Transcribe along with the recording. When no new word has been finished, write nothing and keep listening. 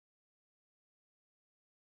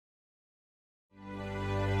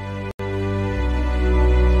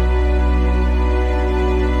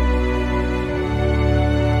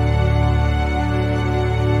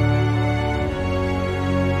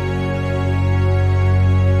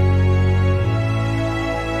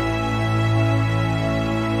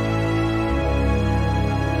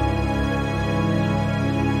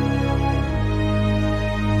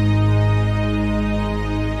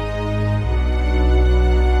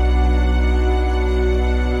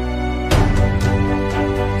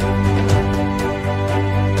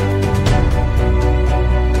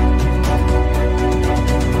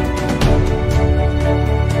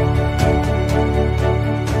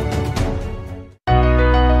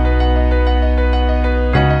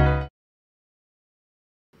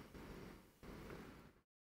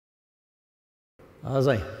Daar is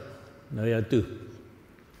hy. Nou ja toe.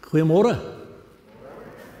 Goeiemôre.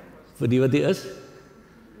 Vir die wat hier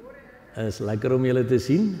is lekker om julle te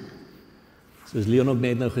sien. Soos Leon ook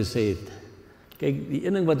net nou gesê het. Kyk, die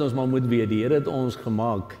een ding wat ons maar moet weet, die Here het ons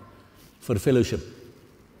gemaak vir fellowship.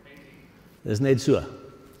 Dis net so.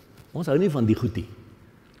 Ons hou nie van die goed nie.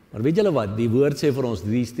 Maar weet julle wat, die woord sê vir ons,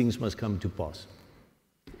 these things must come to pass.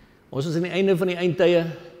 Ons is aan die einde van die eindtye,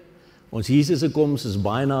 ons Jesus se koms is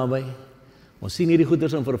baie naby, ons sien hierdie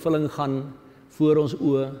goeders in vervulling gaan voor ons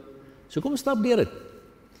oë, so kom stap deur dit.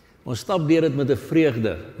 Ons stap deur dit met 'n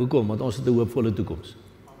vreugde. Hoekom? Want ons het 'n hoopvolle toekoms.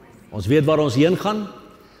 Ons weet waar ons heen gaan,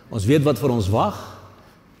 ons weet wat vir ons wag,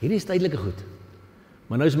 hierdie is tydelike goed.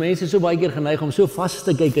 Maar nou is mense so baie keer geneig om so vas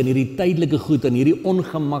te kyk in hierdie tydelike goed, in hierdie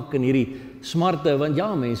ongemak, in hierdie smarte, want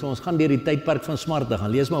ja mense, ons gaan deur die tydperk van smarte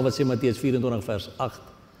gaan. Lees maar wat sê Matteus 24 vers 8.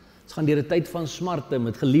 Ons gaan deur 'n tyd van smarte,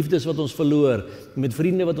 met geliefdes wat ons verloor, met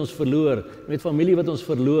vriende wat ons verloor, met familie wat ons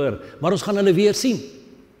verloor, maar ons gaan hulle weer sien.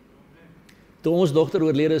 Toe ons dogter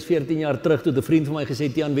oorlede is 14 jaar terug, toe 'n vriend van my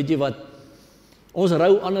gesê, Tiaan, weet jy wat, ons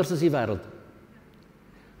rou anders as die wêreld.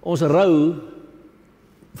 Ons rou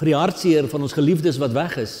vir die hartseer van ons geliefdes wat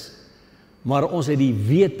weg is, maar ons het die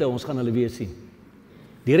wete, ons gaan hulle weer sien.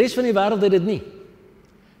 Die res van die wêreld het dit nie.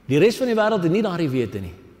 Die res van die wêreld het nie daardie wete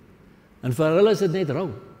nie. En vir hulle is dit net rou.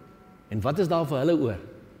 En wat is daar vir hulle oor?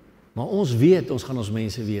 Maar ons weet, ons gaan ons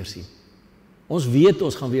mense weer sien. Ons weet,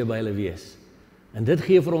 ons gaan weer by hulle wees. En dit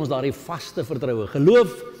gee vir ons daardie vaste vertroue.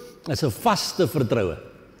 Geloof is 'n vaste vertroue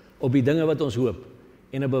op die dinge wat ons hoop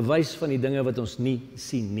en 'n bewys van die dinge wat ons nie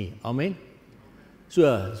sien nie. Amen. So,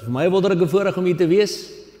 vir my wonderlike voorreg om hier te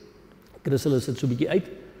wees. Christel sit so 'n bietjie uit.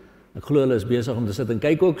 Ek glo hulle is besig om te sit en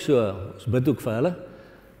kyk ook, so ons bid ook vir hulle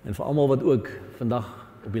en vir almal wat ook vandag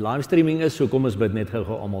op die livestreaming is, so kom ons bid net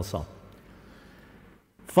gou-gou almal saam.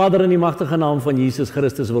 Vader, in die magtige naam van Jesus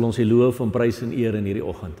Christus wil ons U loof en prys en eer in hierdie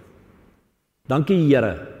oggend. Dankie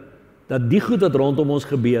Here, dat die goed wat rondom ons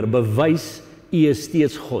gebeur, bewys U is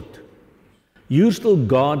steeds God. You're still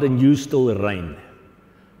God and you still reign.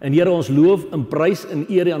 En Here, ons loof en prys en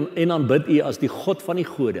eer en aanbid U as die God van die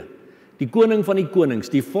gode, die koning van die konings,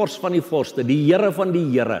 die vors van die vorste, die Here van die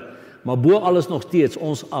Here, maar bo alles nog steeds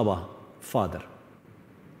ons Abba, Vader.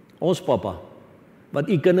 Ons Papa, wat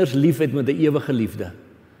U kinders lief het met 'n ewige liefde.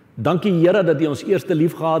 Dankie Here dat U ons eerste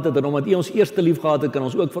lief gehad het, en omdat U ons eerste lief gehad het, kan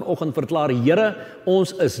ons ook vanoggend verklaar, Here,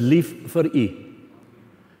 ons is lief vir U.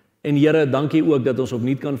 En Here, dankie ook dat ons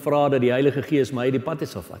opnuut kan vra dat die Heilige Gees my die pad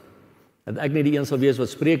sal vat. Dat ek nie die een sal wees wat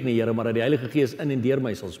spreek nie, Here, maar dat die Heilige Gees in en deur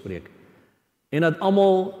my sal spreek. En dat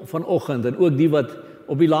almal vanoggend, en ook die wat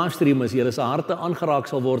op die livestream is, Here, se harte aangeraak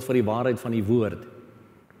sal word vir die waarheid van die woord.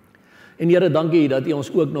 En Here, dankie dat U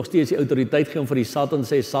ons ook nog steeds die autoriteit gee om vir die Satan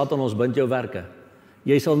sê, Satan, ons bind jou werke.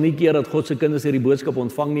 Jy sal nie keer dat God se kinders hierdie boodskap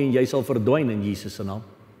ontvang nie, en jy sal verdwyn in Jesus se naam.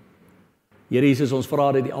 Here Jesus, ons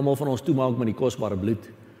vra dat U almal van ons toemaak met die kosbare bloed,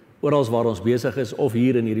 oral waar ons besig is, of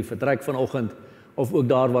hier in hierdie vertrek vanoggend, of ook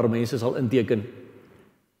daar waar mense sal inteken.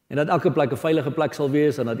 En dat elke plek 'n veilige plek sal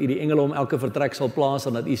wees, en dat U die engele om elke vertrek sal plaas,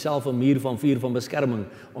 en dat U self 'n muur van vuur van beskerming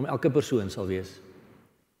om elke persoon sal wees.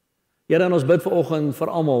 Here, en ons bid vanoggend vir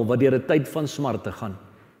almal wat deur 'n tyd van smarte gaan.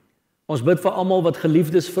 Ons bid vir almal wat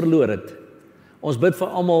geliefdes verloor het. Ons bid vir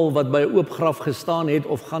almal wat by 'n oop graf gestaan het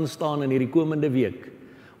of gaan staan in hierdie komende week.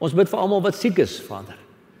 Ons bid vir almal wat siek is, Vader.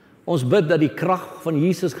 Ons bid dat die krag van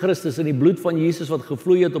Jesus Christus en die bloed van Jesus wat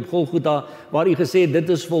gevloei het op Golgotha, waar U gesê het, dit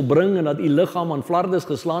is volbring, en dat U liggaam aan flardes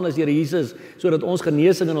geslaan is, Here Jesus, sodat ons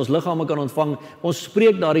genesing in ons liggame kan ontvang. Ons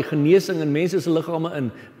spreek daardie genesing in mense se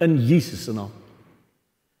liggame in Jesus se naam.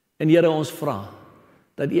 En Here, ons vra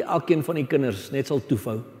dat U elkeen van U kinders net sal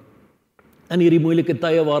toefou in hierdie moeilike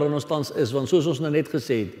tye waarin ons tans is, want soos ons nou net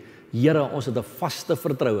gesê het, Here, ons het 'n vaste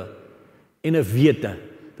vertroue en 'n wete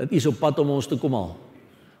dat U is op pad om ons te kom haal.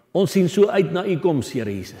 Ons sien so uit na U koms,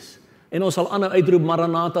 Here Jesus. En ons sal aanhou uitroep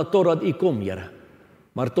Maranatha totdat U kom, Here.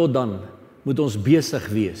 Maar tot dan moet ons besig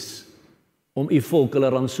wees om U volk hulle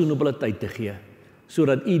rantsoen op hulle tyd te gee,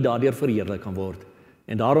 sodat U daardeur verheerlik kan word.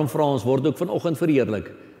 En daarom vra ons, word ook vanoggend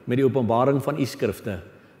verheerlik met die openbaring van U skrifte.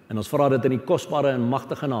 En ons vra dit in die kosbare en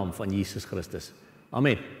magtige naam van Jesus Christus.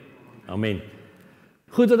 Amen. Amen.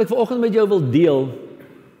 Goed, wat ek vanoggend met jou wil deel,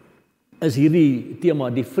 is hierdie tema,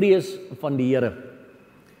 die vrees van die Here.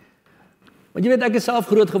 Want jy weet, ek is self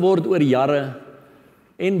groot geword oor jare,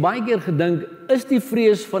 en baie keer gedink, is die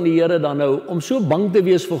vrees van die Here dan nou, om so bang te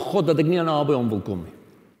wees vir God, dat ek nie naby hom wil kom nie?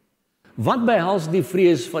 Wat behels die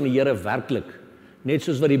vrees van die Here werklik? Net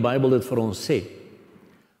soos wat die Bybel dit vir ons sê.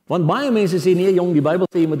 Want baie mense sê, nee jong, die Bybel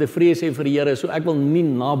sê jy moet 'n vrees hê vir die Here, so ek wil nie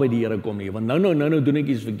naby die Here kom nie, want nou doen ek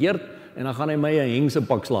iets verkeerd, en dan gaan hy my 'n hengse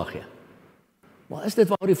pak slag gee. Maar is dit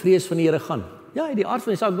waar die vrees van die Here gaan? Ja, uit die aard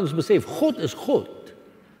van die saak moet ons besef, God is God.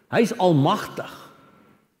 Hy is almagtig.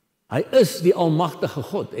 Hy is die almagtige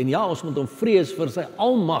God. En ja, ons moet hom vrees vir sy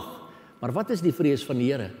almag. Maar wat is die vrees van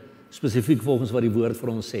die Here? Spesifiek volgens wat die woord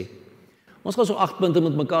vir ons sê. Ons gaan so 8 punte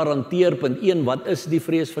met mekaar hanteer. Punt 1, wat is die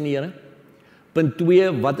vrees van die Here? Punt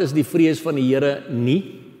 2, wat is die vrees van die Here nie?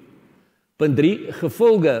 Punt 3,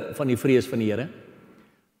 gevolge van die vrees van die Here.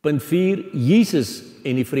 Punt 4, Jesus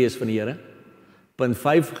en die vrees van die Here. Punt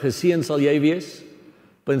 5, geseën sal jy wees.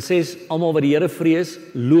 Punt 6, almal wat die Here vrees,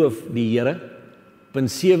 loof die Here. Punt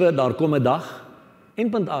 7, daar kom 'n dag. En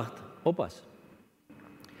punt 8, oppas.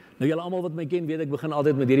 Nou julle almal wat my ken, weet ek begin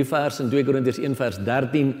altyd met hierdie vers in 2 Korintiërs 1 vers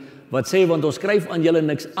 13, wat sê, want ons skryf aan julle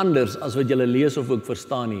niks anders as wat julle lees of ook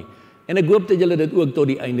verstaan nie. En ek hoop dat julle dit ook tot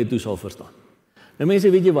die einde toe sal verstaan. Nou mense,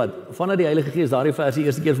 weet jy wat, vanaf die Heilige Gees daardie vers die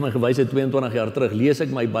eerste keer vir my gewys het 22 jaar terug, lees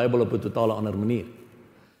ek my Bybel op 'n totale ander manier.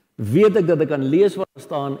 Weet ek dat ek kan lees wat daar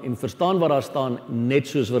staan en verstaan wat daar staan, net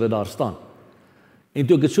soos wat dit daar staan. En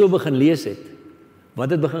toe ek dit so begin lees het,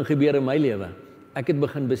 wat het begin gebeur in my lewe? Ek het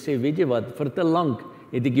begin besef, weet jy wat, vir te lank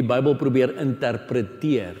het ek die Bybel probeer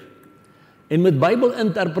interpreteer. En met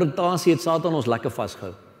Bybelinterpretasie het Satan ons lekker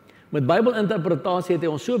vasgehou. Met Bybelinterpretasie het hy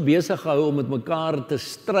ons so besig gehou om met mekaar te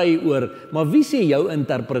stry oor, maar wie sê jou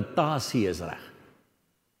interpretasie is reg?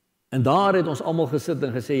 En daar het ons almal gesit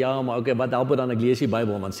en gesê, ja, maar okay, wat help dit dan ek lees die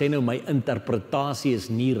Bybel, want sê nou my interpretasie is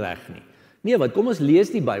nie reg nie. Nee, wat, kom ons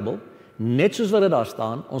lees die Bybel, net soos wat dit daar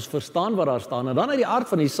staan, ons verstaan wat daar staan, en dan uit die aard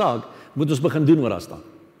van die saak, moet ons begin doen wat daar staan.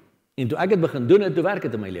 En toe ek het begin doen, en toe werk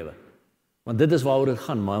het in my lewe. Want dit is waaroor dit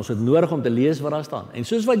gaan, maar ons het nodig om te lees wat daar staan. En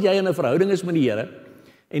soos wat jy in 'n verhouding is met die Here,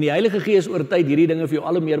 en die Heilige Gees oor tyd hierdie dinge vir jou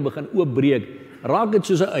al hoe meer begin oopbreek, raak dit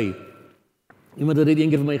soos 'n ui. Iemand het dit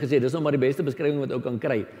eendag vir my gesê, dis nou maar die beste beskrywing wat ou kan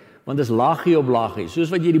kry, want dis laagie op laagie. Soos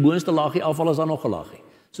wat jy die boonste laagie afval, is daar nog 'n laagie.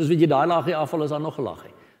 Soos wat jy daai laagie afval, is daar nog 'n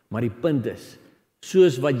laagie. Maar die punt is,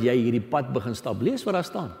 soos wat jy hierdie pad begin stap, lees wat daar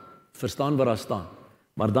staan, verstaan wat daar staan.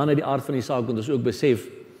 Maar dan uit die aard van die saak moet ons ook besef,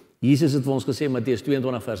 Jesus het vir ons gesê, Matteus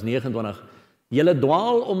 22 vers 29, julle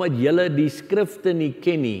dwaal omdat julle die skrifte nie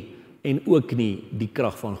ken nie, en ook nie die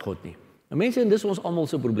krag van God nie. En mense, en dis ons almal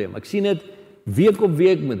se probleem. Ek sien dit week op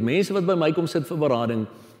week met mense wat by my kom sit vir berading,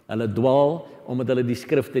 hulle dwaal omdat hulle die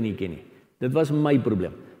skrifte nie ken nie. Dit was my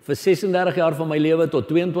probleem. Vir 36 jaar van my lewe tot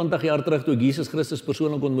 22 jaar terug toe ek Jesus Christus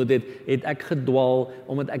persoonlik ontmoet het, het ek gedwaal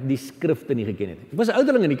omdat ek die skrifte nie geken het. Ek was 'n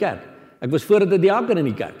ouderling in die kerk. Ek was voordat 'n diaken in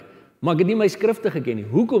die kerk. Maar ek het nie my skrifte geken nie.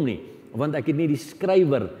 Hoekom nie? Want ek het nie die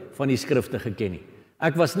skrywer van die skrifte geken nie.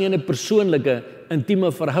 Ek was nie in 'n persoonlike,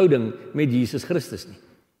 intieme verhouding met Jesus Christus nie.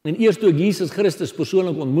 En eers toe ek Jesus Christus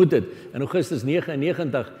persoonlik ontmoet het, in Augustus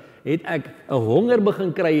 99, het ek 'n honger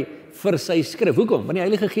begin kry vir sy skrif. Hoekom? Want die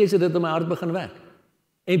Heilige Gees het dit in my hart begin werk.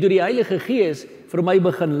 En toe die Heilige Gees vir my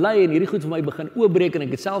begin lei en hierdie goed vir my begin oopbreek en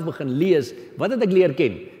ek het self begin lees, wat het ek leer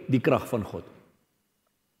ken? Die krag van God.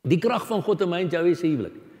 Die krag van God in my en jou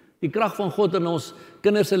huwelik. Die krag van God in ons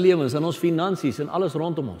kinders se lewens, in ons finansies en alles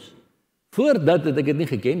rondom ons. Voordat het ek dit nie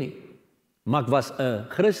geken nie. Maar ek was 'n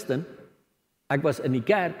Christen. Ek was in die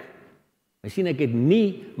kerk. Ek sien ek het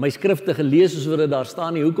nie my skrifte gelees soos wat dit daar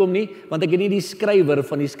staan nie. Hoekom nie? Want ek het nie die skrywer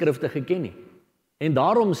van die skrifte geken nie. En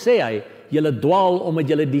daarom sê hy, julle dwaal omdat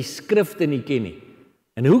julle die skrifte nie ken nie.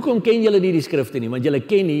 En hoekom ken julle nie die skrifte nie? Want julle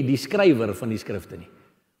ken nie die skrywer van die skrifte nie.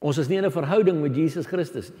 Ons is nie in 'n verhouding met Jesus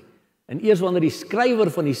Christus nie. En eers wanneer die skrywer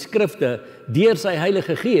van die skrifte deur sy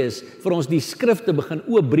Heilige Gees vir ons die skrifte begin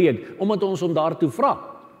oopbreek, omdat ons hom daartoe vra.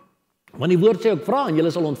 Want die woord sê ook vra en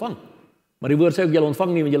julle sal ontvang. Maar die woord sê ook julle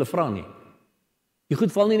ontvang nie want julle vra nie. Die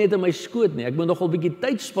goed val nie net in my skoot nie. Ek moet nogal 'n bietjie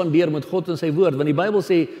tyd spandeer met God en sy woord, want die Bybel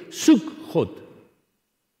sê soek God.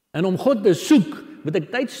 En om God te soek, moet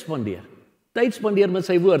ek tyd spandeer. Tyd spandeer met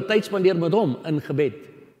sy woord, tyd spandeer met hom in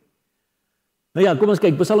gebed. Nou ja, kom ons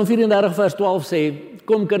kyk, Psalm 34 vers 12 sê,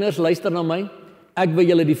 kom kinders, luister na my, ek wil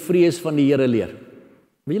julle die vrees van die Here leer.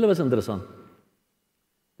 Weet julle wat is interessant?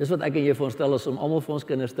 Dis wat ek en jy voorstel is om almal vir ons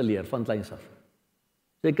kinders te leer, van kleins af.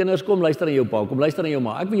 Sê kinders, kom luister aan jou pa, kom luister aan jou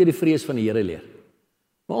ma, ek wil jou die vrees van die Here leer.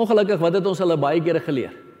 Maar ongelukkig, wat het ons hulle baie kere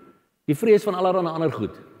geleer? Die vrees van allerlei ander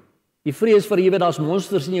goed. Die vrees vir, jy weet, daar's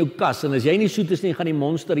monsters in jou kas, en as jy nie soet is nie, gaan die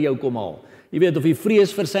monster jou kom haal. Jy weet, of die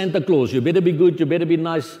vrees vir Santa Claus, you better be good, you better be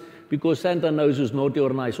nice, because Santa knows who's naughty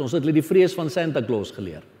or nice. Ons het hulle die vrees van Santa Claus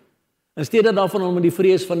geleer. In steede daarvan om die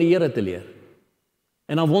vrees van die Here te leer.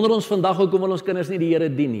 En dan wonder ons vandag hoekom wil ons kinders nie die Here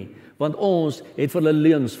dien nie, want ons het vir hulle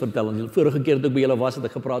leuns vertel. En vorige keer toe ek by julle was, het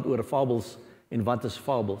ek gepraat oor fabels en wat is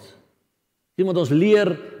fabels. Sien, want ons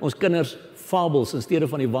leer ons kinders fabels in steede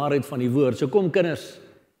van die waarheid van die woord. So kom kinders,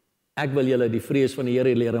 Ek wil julle die vrees van die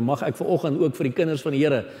Here leer. En mag ek vanoggend ook vir die kinders van die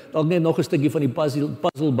Here dalk net nog 'n stukkie van die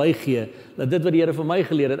puzzle bygee, dat dit wat die Here vir my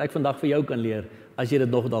geleer het, ek vandag vir jou kan leer, as jy dit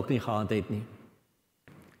nog dalk nie gehad het nie.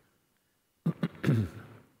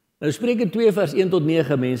 Nou Spreuke 2 vers 1 tot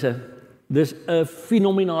 9 mense, dis 'n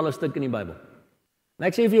fenominale stuk in die Bybel. En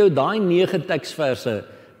ek sê vir jou, daai 9 teksverse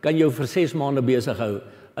kan jou vir 6 maande besig hou,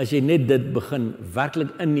 as jy net dit begin werklik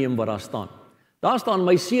inneem wat daar staan. Daar staan,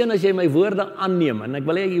 my seun, as jy my woorde aanneem, en ek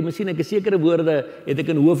wil hê, jy moet sien, ek 'n sekere woorde het ek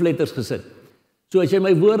in hoofletters gesit. So as jy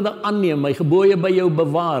my woorde aanneem, my gebooie by jou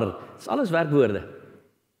bewaar, dis alles werkwoorde.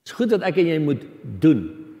 Dis goed dat ek en jy moet doen.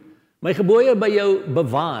 My gebooie by jou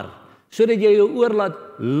bewaar, sodat jy jou oor laat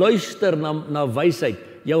luister na wysheid,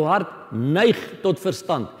 jou hart neig tot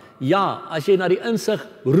verstand. Ja, as jy na die insig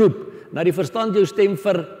roep, na die verstand jou stem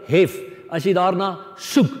verhef, as jy daarna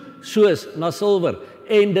soek, soos na silwer,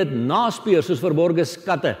 en dit naspeur soos verborge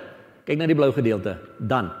skatte, kyk na die blou gedeelte,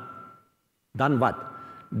 dan wat?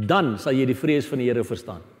 Dan sal jy die vrees van die Here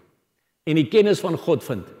verstaan, en die kennis van God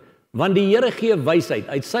vind, want die Here gee wysheid,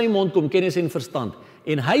 uit sy mond kom kennis en verstand,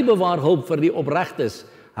 en hy bewaar hulp vir die opregtes.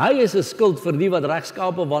 Hy is 'n skild vir die wat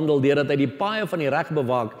regskape wandel, deurdat hy die paaie van die reg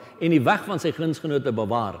bewaak, en die weg van sy gunsgenote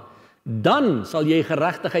bewaar. Dan sal jy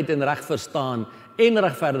geregtigheid en reg verstaan, en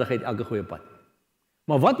regverdigheid elke goeie pad.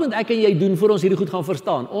 Maar wat moet ek en jy doen voor ons hierdie goed gaan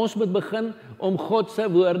verstaan? Ons moet begin om God se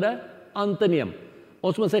woorde aan te neem.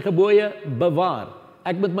 Ons moet sy gebooie bewaar.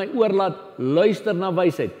 Ek moet my oor laat luister na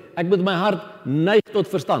wysheid. Ek moet my hart neig tot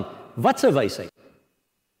verstand. Wat se wysheid?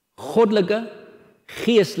 Goddelike,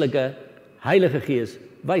 geestelike, Heilige Gees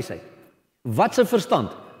wysheid. Wat se verstand?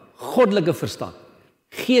 Goddelike verstand.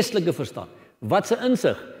 Geestelike verstand. Wat se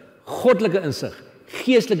insig? Goddelike insig.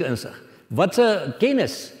 Geestelike insig. Wat se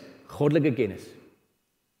kennis? Goddelike kennis.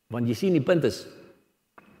 Want jy sien, die punt is,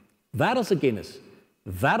 wêreldse kennis,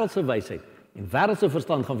 wêreldse wysheid en wêreldse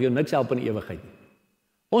verstand gaan vir jou niks help in die ewigheid nie.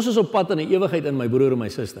 Ons is op pad in die ewigheid in, my broer en my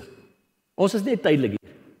suster. Ons is net tydelik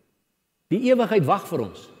hier. Die ewigheid wag vir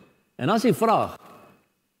ons. En as jy vraag,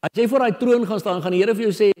 as jy voor daai troon gaan staan, gaan die Here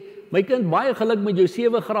vir jou sê, my kind, baie geluk met jou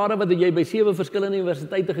 7 grade wat jy by 7 verskillende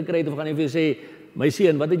universiteite gekry het, of gaan hy vir jou sê, my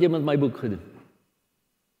seun, wat het jy met my boek gedoen?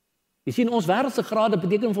 Jy sien, ons wêreldse grade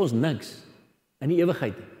beteken vir ons niks in die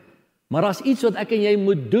ewigheid. Maar as iets wat ek en jy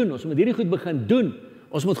moet doen, ons moet hierdie goed begin doen,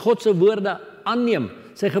 ons moet God se woorde aanneem,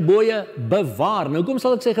 sy gebooie bewaar. Nou kom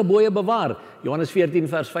sal ek sy gebooie bewaar. Johannes 14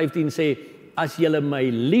 vers 15 sê, as julle my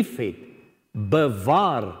lief het,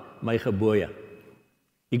 bewaar my gebooie.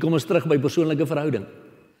 Hier kom ons terug by persoonlike verhouding.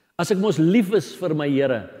 As ek mos lief is vir my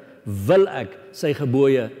Here, wil ek sy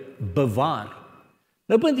gebooie bewaar.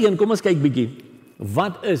 Nou punt 1, kom ons kyk bietjie,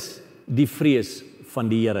 wat is die vrees van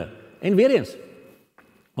die Here? En weer eens,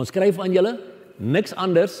 ons skryf aan julle niks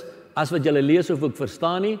anders as wat julle lees of ook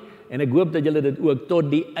verstaan nie, en ek hoop dat julle dit ook tot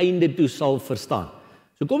die einde toe sal verstaan.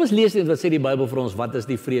 So kom ons lees net wat sê die Bybel vir ons, wat is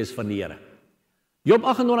die vrees van die Here? Job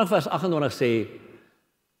 28 vers 28 sê,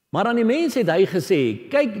 maar aan die mens het hy gesê,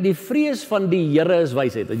 kyk, die vrees van die Here is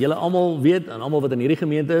wysheid. Dat julle almal weet, en almal wat in hierdie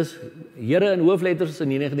gemeente is, Here in hoofletters in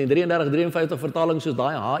die 1933-53 vertaling soos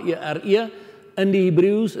daai H-E-R-E, in die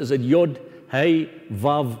Hebreëus is dit Jod, Hy,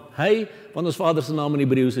 Wav, Hy, want ons Vader se naam in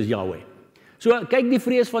Hebreëus is Yahweh. So, kyk, die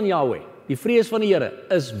vrees van Yahweh, die vrees van die Here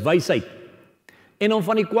is wysheid. En om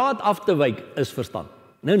van die kwaad af te wyk is verstand.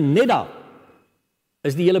 Nou net daar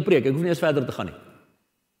is die hele preek, ek hoef nie eens verder te gaan nie.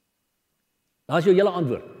 Daar is jou hele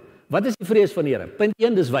antwoord. Wat is die vrees van die Here? Punt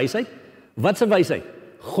 1, dis wysheid. Wat se wysheid?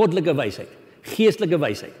 Goddelike wysheid, geestelike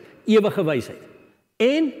wysheid, ewige wysheid.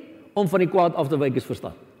 En om van die kwaad af te wyk is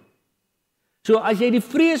verstand. So as jy die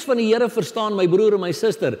vrees van die Here verstaan, my broer en my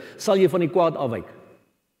suster, sal jy van die kwaad afwyk.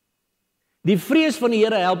 Die vrees van die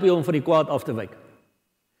Here help jou om van die kwaad af te wyk.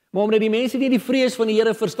 Maar omdat die mense nie die vrees van die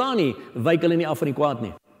Here verstaan nie, wyk hulle nie af van die kwaad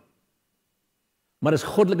nie. Maar dis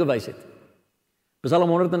goddelike wysheid.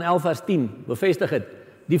 Psalm 111 vers 10 bevestig dit.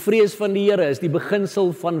 Die vrees van die Here is die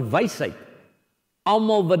beginsel van wysheid.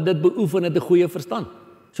 Almal wat dit beoefen het 'n goeie verstand.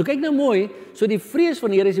 So kyk nou mooi, so die vrees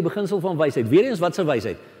van die Here is die beginsel van wysheid. Weereens wat se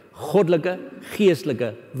wysheid? Goddelike,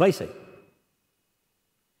 geestelike wysheid.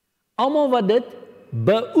 Almal wat dit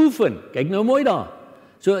beoefen, kyk nou mooi daar.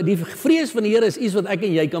 So die vrees van die Here is iets wat ek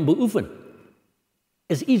en jy kan beoefen.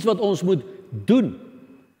 Is iets wat ons moet doen.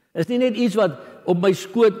 Is nie net iets wat op my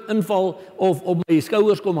skoot inval of op my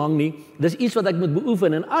skouers kom hang nie. Dis iets wat ek moet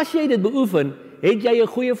beoefen. En as jy dit beoefen, het jy 'n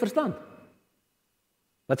goeie verstand.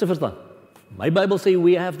 Wat se verstand? My Bybel sê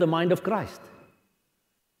we have the mind of Christ.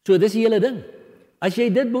 So dis die hele ding. As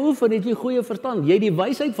jy dit beoefen, het jy goeie verstand. Jy die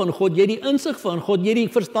wysheid van God, jy die insig van God, jy die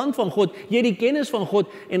verstand van God, jy die kennis van God,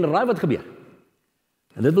 en raai wat gebeur.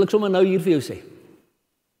 En dit wil ek sommer nou hier vir jou sê.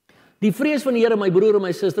 Die vrees van die Here, my broer en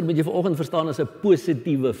my suster, moet jy vanoggend verstaan as 'n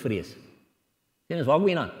positiewe vrees. Sien ons, waar kom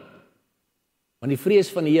jy aan? Want die vrees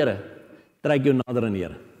van die Here trek jou nader aan die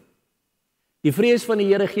Here. Die vrees van die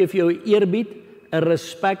Here gee vir jou 'n eerbied, 'n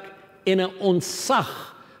respek en 'n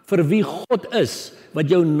ontzag vir wie God is, wat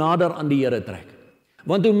jou nader aan die Here trek.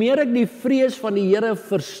 Want hoe meer ek die vrees van die Here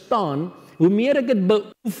verstaan, hoe meer ek dit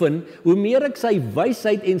beoefen, hoe meer ek sy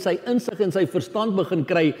wysheid en sy insig en sy verstand begin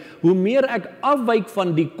kry, hoe meer ek afwyk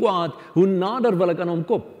van die kwaad, hoe nader wil ek aan hom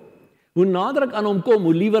kom. Hoe nader ek aan hom kom,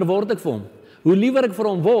 hoe liewer word ek vir hom. Hoe liewer ek vir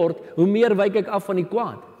hom word, hoe meer wyk ek af van die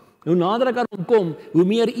kwaad. Hoe nader ek aan hom kom, hoe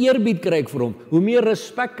meer eerbied kry ek vir hom, hoe meer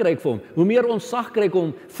respek kry ek vir hom, hoe meer ontzag kry ek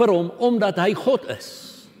vir hom, omdat hy God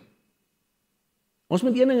is. Ons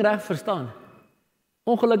moet een ding reg verstaan.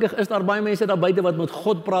 Ongelukkig is daar baie mense daar buite wat met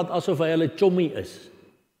God praat asof hy hulle chommy is.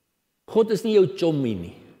 God is nie jou chommy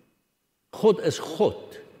nie. God is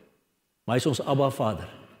God. Maar hy is ons Abba Vader.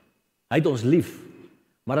 Hy het ons lief.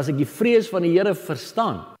 Maar as ek die vrees van die Here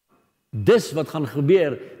verstaan, dis wat gaan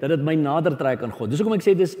gebeur, dat dit my nader trek aan God. Dis hoekom ek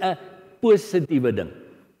sê dis 'n positiewe ding.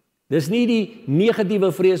 Dis nie die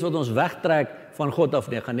negatiewe vrees wat ons wegtrek van God af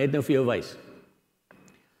nie. Ek gaan net nou vir jou wys.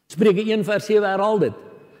 Spreuke 1:7 herhaal dit.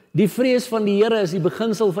 Die vrees van die Here is die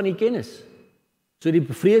beginsel van die kennis. So die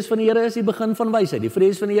vrees van die Here is die begin van wysheid. Die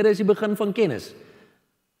vrees van die Here is die begin van kennis.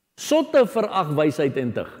 Sotte verag wysheid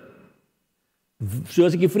en tug. So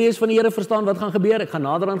as ek die vrees van die Here verstaan, wat gaan gebeur? Ek gaan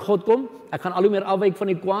nader aan God kom. Ek gaan al hoe meer afwyk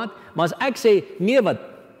van die kwaad. Maar as ek sê, nee wat?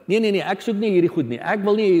 Nee, ek soek nie hierdie goed nie. Ek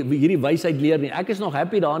wil nie hierdie wysheid leer nie. Ek is nog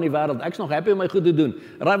happy daar in die wêreld. Ek is nog happy om my goed te doen.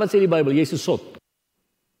 Raai wat sê die Bybel? Jy's 'n sot.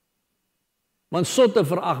 Want sotte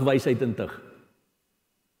verag wysheid en tug.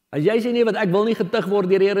 As jy sê nee wat, ek wil nie getug word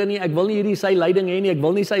deur die Here nie, ek wil nie hierdie sy leiding hê nie, ek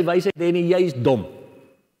wil nie sy wysheid hê nie, jy is dom.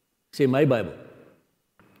 Sê my Bybel.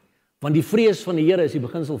 Want die vrees van die Here is die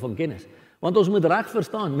beginsel van kennis. Want ons moet reg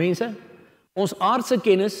verstaan, mense, ons aardse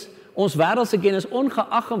kennis, ons wêreldse kennis,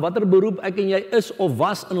 ongeag aan watter beroep ek en jy is of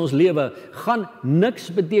was in ons lewe, gaan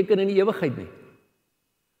niks beteken in die ewigheid nie.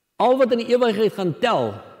 Al wat in die ewigheid gaan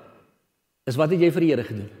tel, is wat het jy vir die Here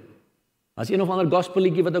gedoen. As een of ander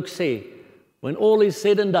gospelliedjie wat ook sê, when all is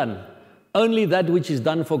said and done, only that which is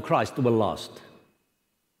done for Christ will last.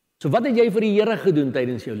 So wat het jy vir die Here gedoen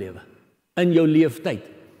tydens jou lewe? In jou leeftyd,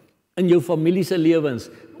 in jou familie se lewens,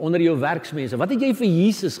 onder jou werksmense. Wat het jy vir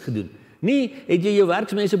Jesus gedoen? Nie het jy jou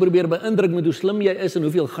werksmense probeer beïndruk met hoe slim jy is en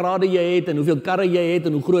hoeveel grade jy het en hoeveel karre jy het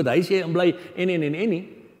en hoe groot huis jy inbly en nie.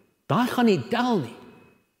 Daai gaan nie tel nie.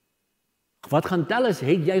 Wat gaan tel is,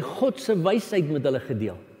 het jy God se wysheid met hulle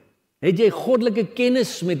gedeel? Het jy goddelike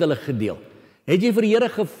kennis met hulle gedeel? Het jy vir die Here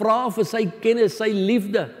gevra vir sy kennis, sy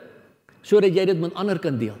liefde, sodat jy dit met ander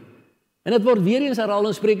kan deel? En dit word weer eens herhaal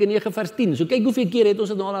in Spreuke 9 vers 10. So kyk hoeveel keer het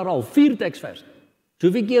ons dit nou al herhaal, 4 teksvers. So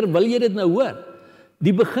hoeveel keer wil jy dit nou hoor?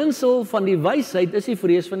 Die beginsel van die wysheid is die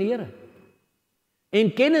vrees van die Here.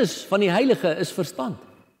 En kennis van die Heilige is verstand.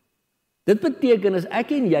 Dit beteken as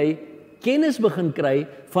ek en jy kennis begin kry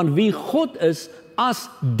van wie God is as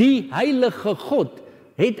die Heilige God,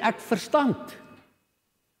 het ek verstand.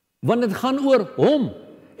 Want dit gaan oor hom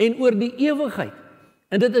en oor die ewigheid.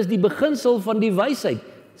 En dit is die beginsel van die wysheid,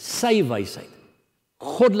 sy wysheid,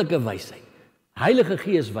 goddelike wysheid, Heilige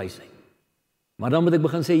Gees wysheid. Maar dan moet ek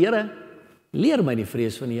begin sê, Here, leer my die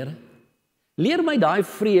vrees van die Here. Leer my daai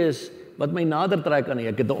vrees wat my nader trek aan U.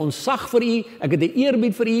 Ek het 'n ontzag vir U, ek het 'n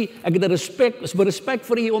eerbied vir U, ek het 'n respek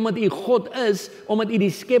vir U omdat U God is, omdat U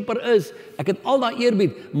die Skepper is. Ek het al daai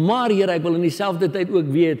eerbied, maar Here, ek wil in dieselfde tyd ook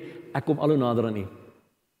weet, ek kom al hoe nader aan U.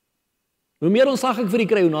 Hoe meer ontzag ek vir U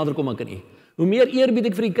kry, hoe nader kom ek aan U. Hoe meer eerbied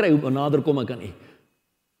ek vir U kry, hoe nader kom ek aan U.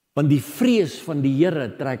 Want die vrees van die Here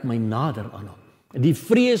trek my nader aan Hom. Die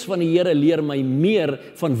vrees van die Here leer my meer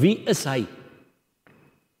van wie is Hy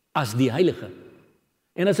as die Heilige.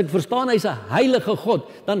 En as ek verstaan Hy's 'n heilige God,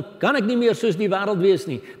 dan kan ek nie meer soos die wêreld wees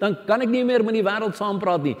nie. Dan kan ek nie meer met die wêreld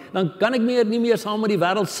saampraat nie. Dan kan ek nie meer saam met die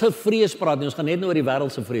wêreld se vrees praat nie. Ons gaan net nou oor die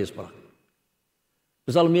wêreld se vrees praat.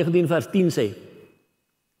 Psalm 19 vers 10 sê,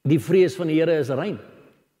 die vrees van die Here is rein.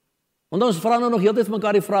 Want ons vra nou nog heeltyd vir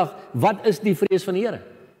mekaar die vraag, wat is die vrees van die Here?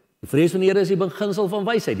 Die vrees van die Here is die beginsel van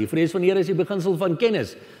wysheid. Die vrees van die Here is die beginsel van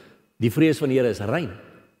kennis. Die vrees van die Here is rein.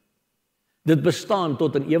 Dit bestaan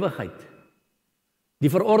tot in ewigheid. Die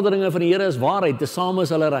verordeninge van die Here is waarheid, tesame is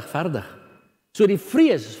hulle regverdig. So die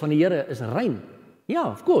vrees van die Here is rein. Ja,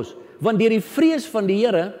 of course. Want deur die vrees van die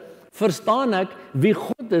Here verstaan ek wie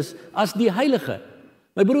God is as die Heilige.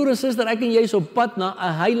 My broer en suster, ek en jy is op pad na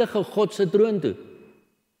 'n heilige God se troon toe.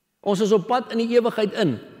 Ons is op pad in die ewigheid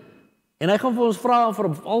in. En hy gaan vir ons vra,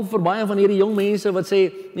 al vir baie van hierdie jong mense wat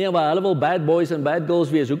sê, nee, maar hulle wil bad boys en bad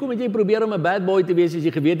girls wees. Hoekom het jy probeer om 'n bad boy te wees as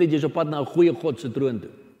jy geweet het jy is op pad na 'n goeie God se troon toe?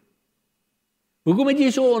 Hoekom het jy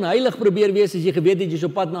so onheilig probeer wees as jy geweet het jy is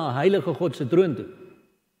op pad na 'n heilige God se troon toe?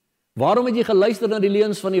 Waarom het jy geluister na die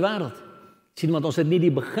leuns van die wêreld? Sien, want ons het nie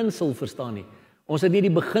die beginsel verstaan nie. Ons het nie die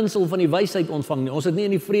beginsel van die wysheid ontvang nie. Ons het nie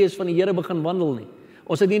in die vrees van die Here begin wandel nie.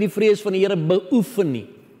 Ons het nie die vrees van die Here beoefen nie.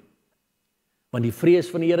 Want die vrees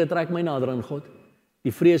van die Here trek my nader aan God.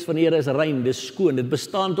 Die vrees van die Here is rein, dis skoon. Dit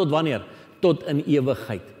bestaan tot wanneer? Tot in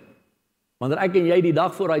ewigheid. Wanneer ek en jy die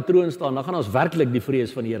dag voor hy troon staan, dan gaan ons werklik die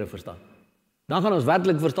vrees van die Here verstaan. Dan gaan ons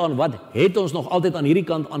werklik verstaan wat het ons nog altyd aan hierdie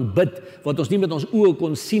kant aanbid, wat ons nie met ons oë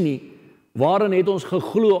kon sien nie. Waarin het ons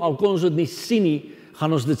geglo, al kon ons dit nie sien nie,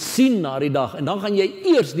 gaan ons dit sien na die dag. En dan gaan jy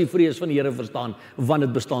eers die vrees van die Here verstaan, want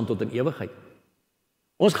dit bestaan tot in ewigheid.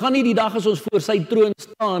 Ons gaan nie die dag as ons voor sy troon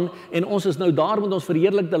staan, en ons is nou daar met ons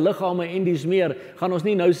verheerlikte liggame en dies meer, gaan ons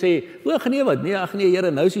nie nou sê, nee wat, nee, ag nee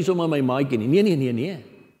Here, nou is hy sommer my maatjie nie.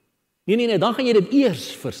 Nee, dan gaan jy dit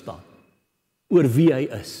eers verstaan, oor wie hy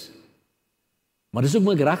is. Maar dis ook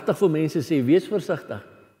my regtig vir mense sê, wees versigtig.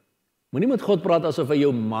 Moenie met God praat asof hy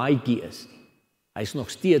jou maatjie is nie. Hy is nog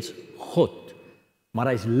steeds God, maar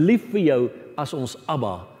hy is lief vir jou as ons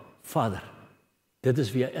Abba, Vader. Dit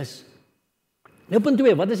is wie hy is. Nou punt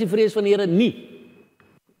 2, wat is die vrees van die Here nie?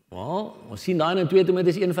 Wel, ons sien daar in 2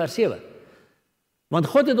 Timoteus 1 vers 7. Want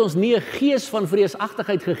God het ons nie 'n gees van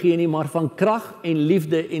vreesagtigheid gegee nie, maar van krag en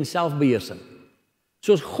liefde en selfbeheersing.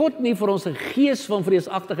 Soos God nie vir ons 'n gees van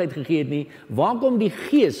vreesagtigheid gegee het nie, waar kom die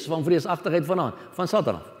gees van vreesagtigheid vandaan? Van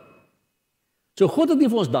Satan af. So God het nie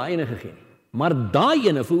vir ons daai ene gegee nie, maar daai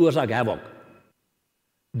ene veroorsaak havoc.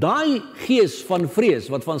 Daai gees van vrees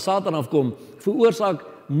wat van Satan afkom, veroorsaak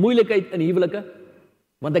moeilikheid in huwelike,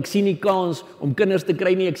 want ek sien nie kans om kinders te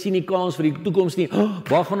kry nie, ek sien nie kans vir die toekoms nie,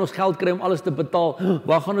 waar gaan ons geld kry om alles te betaal,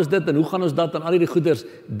 waar gaan ons dit en hoe gaan ons dat en al die goeders,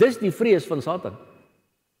 dis die vrees van Satan.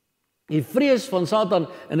 Die vrees van Satan,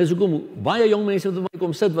 en dis hoekom baie jong mense wat by my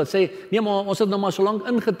kom sit, wat sê, nee maar ons het nou maar so lank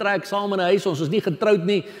ingetrek saam in 'n huis, ons is nie getroud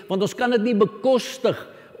nie, want ons kan dit nie bekostig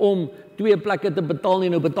om 2 plekke te betaal nie,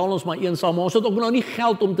 nou betaal ons maar een saam, maar ons het ook nou nie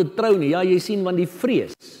geld om te trou nie, ja jy sien, want die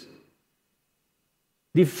vrees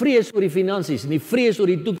oor die finansies, en die vrees oor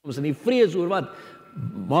die toekoms, en die vrees oor wat,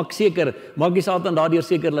 maak die Satan daardeur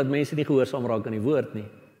seker, dat mense nie gehoorsaam raak aan die woord nie,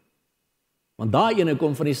 want daai ene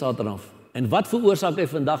kom van die Satan af. En wat veroorsaak hy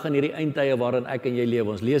vandag in hierdie eindtye waarin ek en jy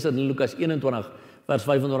lewe? Ons lees dit in Lukas 21 vers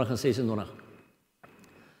 25 en 26.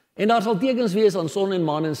 En daar sal tekens wees aan son en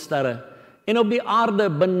maan en sterre, en op die aarde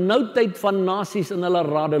benoudheid van nasies in hulle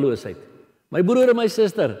radeloosheid. My broer en my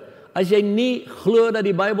suster, as jy nie glo dat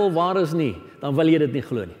die Bybel waar is nie, dan wil jy dit nie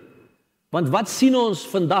glo nie. Want wat sien ons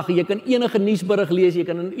vandag? Jy kan enige nuusberig lees, jy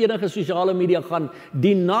kan in enige sosiale media gaan,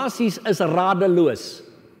 die nasies is radeloos.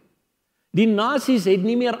 Die nasies het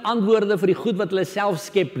nie meer antwoorde vir die goed wat hulle self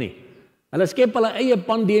skep nie. Hulle skep hulle eie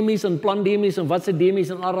pandemies en plandemies en wat se demies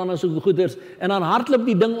en allerlei so goeders, en dan hardloop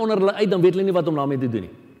die ding onder hulle uit, dan weet hulle nie wat om daarmee te doen nie.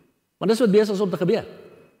 Want dis wat besig is om te gebeur.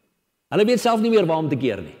 Hulle weet self nie meer waar om te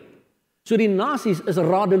keer nie. So die nasies is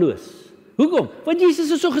radeloos. Hoekom? Want Jesus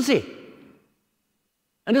het so gesê.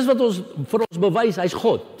 En dis wat vir ons bewys, hy's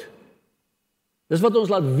God. Dis wat ons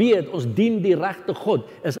laat weet, ons dien die regte God,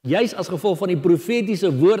 is juis as gevolg van die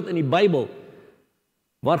profetiese woord in die Bybel,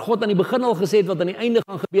 waar God aan die begin al gesê het wat aan die einde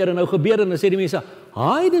gaan gebeur, en nou gebeur, en dan sê die mense,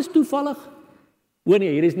 haai, dis toevallig. O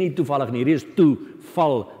nee, hier is nie toevallig nie, hier is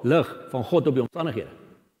toevallig van God op die omstandighede.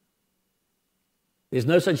 There's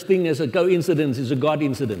no such thing as a coincidence, it's a God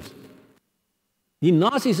incident. Die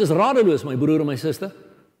nasies is radeloos, my broer en my suster,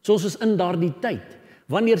 soos is in daardie tyd.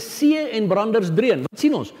 Wanneer see en branders dreun, wat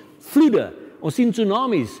sien ons? Vloede. Ons sien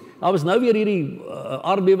tsunamies. Daar was nou weer hierdie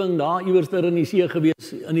aardbewing daar iewers in die see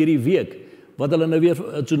gewees in hierdie week, wat hulle nou weer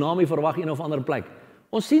 'n tsunami verwag een of ander plek.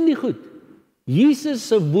 Ons sien die goed. Jesus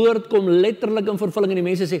se woord kom letterlik in vervulling en die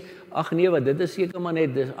mense sê, ag nee, wat dit is seker maar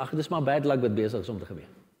net, dis maar bad luck wat besig is om te gebeur.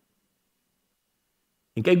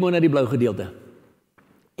 En kyk mooi na die blou gedeelte.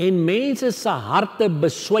 En mense se harte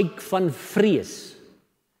beswyk van vrees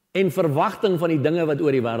en verwagting van die dinge wat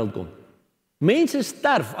oor die wêreld kom. Mense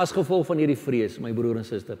sterf as gevolg van hierdie vrees, my broer en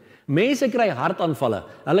suster. Mense kry hartaanvalle,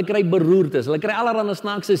 hulle kry beroertes, hulle kry allerlei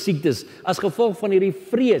snaakse siektes as gevolg van hierdie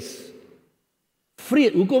vrees.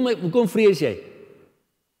 Hoekom vrees jy?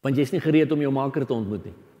 Want jy is nie gereed om jou maker te ontmoet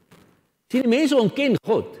nie. Sien, die mense ontken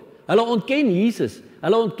God, hulle ontken Jesus,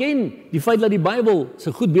 hulle ontken die feit dat die Bybel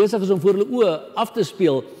so goed besig is om voor hulle oë af te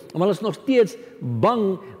speel, maar hulle is nog steeds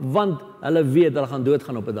bang, want hulle weet hulle gaan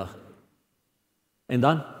doodgaan op 'n dag.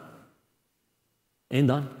 En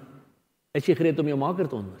dan is jy gereed om jou maker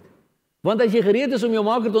te ontmoet. Want as jy gereed is om jou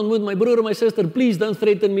maker te ontmoet, my broer en my suster, please don't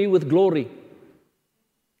threaten me with glory.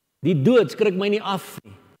 Die dood skrik my nie af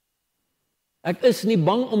nie. Ek is nie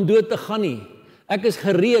bang om dood te gaan nie. Ek is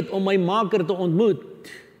gereed om my maker te ontmoet.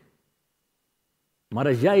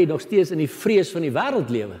 Maar as jy nog steeds in die vrees van die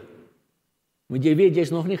wêreld lewe, moet jy weet, jy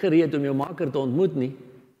is nog nie gereed om jou maker te ontmoet nie.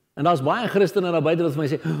 En daar's baie Christene daar buite wat vir my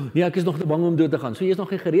sê, nee, ek is nog te bang om dood te gaan. So jy is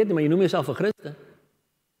nog nie gereed nie, maar jy noem jouself 'n Christen.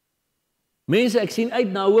 Mense, ek sien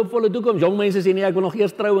uit na 'n hoopvolle toekoms. Jong mense sê nee, ek wil nog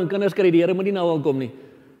eers trou en kinders kry, die Here moet nie nou al kom nie.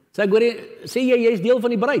 Sê ek hoor sê jy is deel van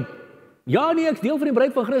die bruid? Ja, nee, ek is deel van die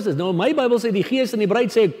bruid van Christus. Nou my Bybel sê die Gees en die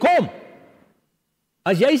bruid sê kom.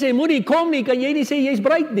 As jy sê moenie kom nie, kan jy nie sê jy's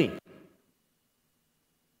bruid nie.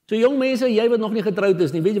 So jong mense, jy wat nog nie getroud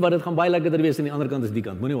is nie, weet jy wat, dit gaan baie lekkerder wees aan die ander kant as die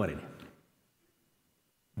kant. Moenie worry nie.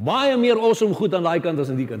 Baie meer awesome goed aan daai kant as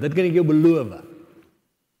aan die kant. Dit kan ek jou beloof.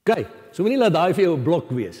 Kyk, so moenie laat daai vir jou 'n blok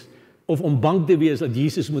wees of om bang te wees dat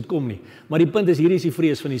Jesus moet kom nie. Maar die punt is, hier is die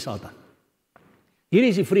vrees van die Satan. Hier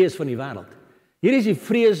is die vrees van die wêreld. Hier is die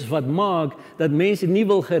vrees wat maak dat mense nie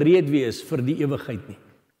wil gereed wees vir die ewigheid nie.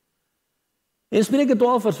 En Spreuke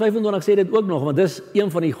 12 vers 25 sê dit ook nog, want dis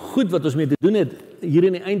een van die goed wat ons mee te doen het hier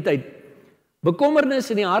in die eindtyd. Bekommernis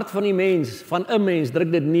in die hart van die mens, van 'n mens,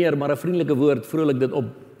 druk dit neer, maar 'n vriendelike woord vrolik dit op.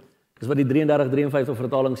 Dis wat die 33-53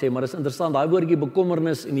 vertaling sê, maar dis interessant, daai woordjie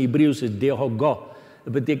bekommernis in Hebreëus is dehoga.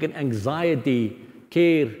 Dit beteken anxiety,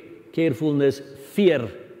 care, carefulness, fear,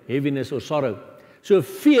 heaviness or sorrow. So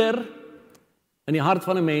fear in die hart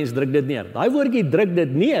van 'n mens druk dit neer. Daai woordjie druk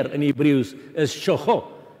dit neer in Hebreëus is shogo.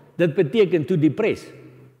 Dit beteken to depress.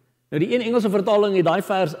 Nou die een Engelse vertaling het daai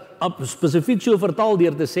vers spesifiek so vertaal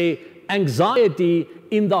deur te sê anxiety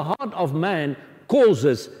in the heart of man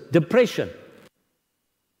causes depression.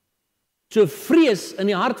 So vrees in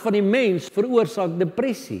die hart van die mens veroorsaak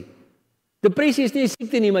depressie. Depressie is nie 'n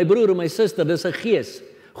siekte nie, my broer en my suster, dis 'n gees.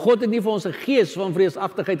 God het nie vir ons 'n gees van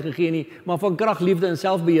vreesagtigheid gegee nie, maar van krag, liefde en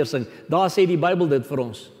selfbeheersing. Daar sê die Bybel dit vir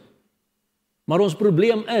ons. Maar ons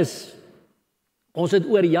probleem is, ons het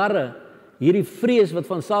oor jare hierdie vrees wat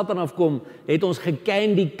van Satan afkom, het ons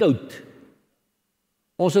gecandy coat.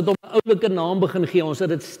 Ons het hom 'n oulike naam begin gee, ons het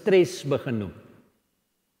dit stres begin noem.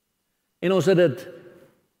 En ons het dit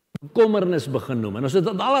bekommernis begin noem. En ons het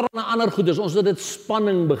dit allerlei ander goeders, ons het dit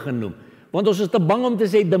spanning begin noem. Want ons is te bang om te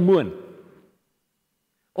sê demoon.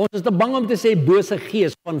 Ons is te bang om te sê bose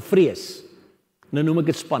gees van vrees. Nou noem ek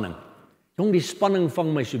dit spanning. Jong, die spanning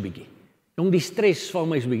vang my so bietjie. Jong, die stres vang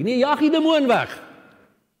my so bietjie. Nee, jaag die demoon weg.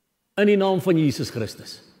 In die naam van Jesus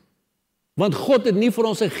Christus. Want God het nie vir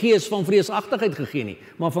ons 'n gees van vreesagtigheid gegee nie,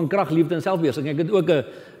 maar van krag, liefde en selfbeheersing. Ek het ook 'n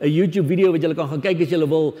YouTube video wat julle kan gaan kyk as julle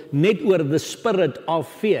wil, net oor the spirit of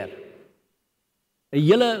fear. 'n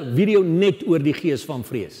Hele video net oor die gees van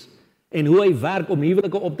vrees. En hoe hy werk om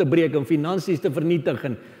huwelike op te breek en finansies te vernietig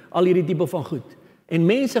en al hierdie tipe van goed. En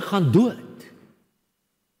mense gaan dood.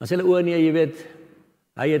 Dan sê hulle, o nee, jy weet,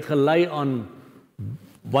 hy het gelei aan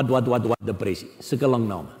wat depressie. Sulke lang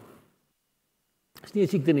name. Dis nie 'n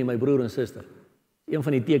siekte nie, my broer en suster. Een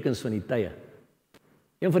van die tekens van die tye.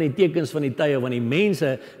 Een van die tekens van die tye, want die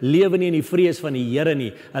mense lewe nie in die vrees van die Here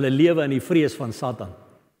nie, hulle lewe in die vrees van Satan.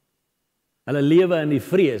 Hulle lewe in die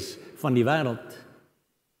vrees van die wêreld.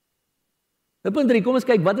 Punt 3, kom ons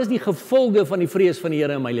kyk, wat is die gevolge van die vrees van die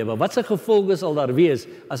Here in my lewe? Wat se gevolge sal daar wees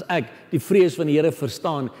as ek die vrees van die Here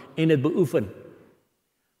verstaan en dit beoefen?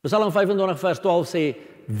 Psalm 25 vers 12 sê,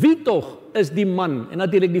 wie tog is die man, en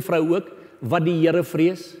natuurlik die vrou ook, wat die Here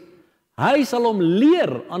vrees? Hy sal hom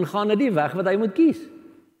leer aangaande die weg wat hy moet kies.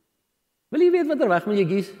 Wil jy weet watter weg moet jy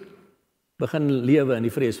kies? Begin lewe in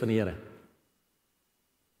die vrees van die Here.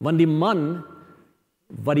 Want die man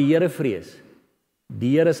wat die Here vrees,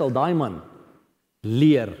 die Here sal daai man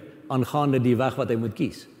leer aangaande die weg wat hy moet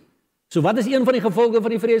kies. So wat is een van die gevolge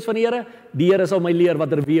van die vrees van die Here? Die Here sal my leer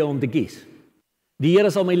watter weë om te kies. Die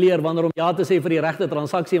Here sal my leer wanneer om ja te sê vir die regte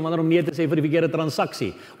transaksie en wanneer om nee te sê vir die verkeerde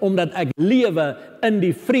transaksie. Omdat ek lewe in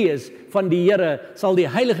die vrees van die Here, sal die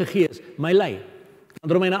Heilige Gees my lei.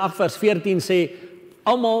 Want Romeine 8 vers 14 sê,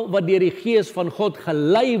 almal wat deur die Gees van God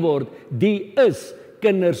gelei word, die is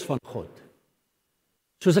kinders van God.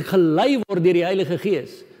 Soos ek gelei word deur die Heilige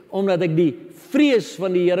Gees, omdat ek die vrees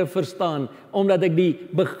van die Here verstaan, omdat ek die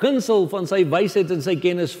beginsel van sy wysheid en sy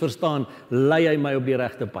kennis verstaan, lei hy my op die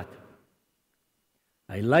regte pad.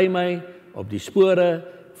 Hy lei my op die spore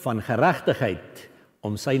van geregtigheid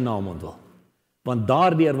om sy naam ontwil. Want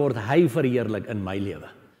daardeur word hy verheerlik in my lewe,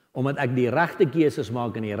 omdat ek die regte keuses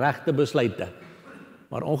maak en die regte besluite.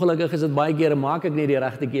 Maar ongelukkig is dit baie kere maak ek nie die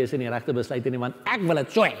regte keuse en die regte besluite nie, want ek wil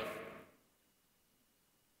dit so hê.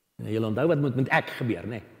 En jy onthou wat moet met ek gebeur,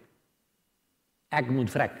 né? Ek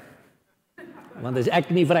moet vrek. Want as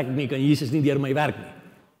ek nie vrek nie, kan Jesus nie deur my werk nie.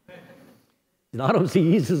 Daarom sê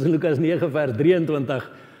Jesus in Lukas 9 vers 23,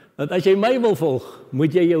 dat as jy my wil volg,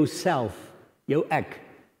 moet jy jouself, jou ek,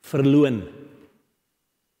 verloon.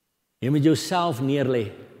 Jy moet jouself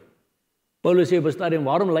neerlê. Paulus sê op 'n stadium,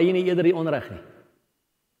 waarom lei jy nie eerder die onreg nie?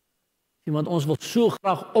 Want ons wil so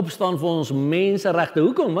graag opstaan vir ons menseregte.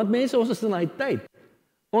 Hoekom? Want mense, ons is in daai tyd.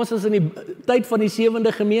 Ons is in die tyd van die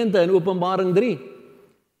 7de gemeente in Openbaring 3.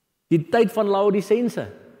 Die tyd van Laodisense.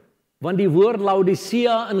 Want die woord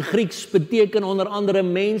Laodicea in Grieks beteken onder andere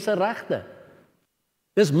menseregte.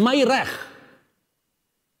 Dis my reg.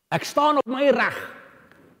 Ek staan op my reg.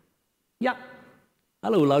 Ja.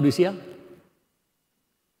 Hallo Laodicea.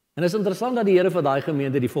 En is interessant dat die Here vir daai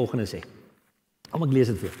gemeente die volgende sê. Kom ek lees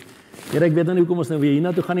dit vir jou. Here, ek weet nou nie hoekom ons nou weer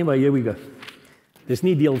hiernatoe gaan nie, maar here we go. Dis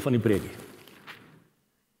nie deel van die preek nie.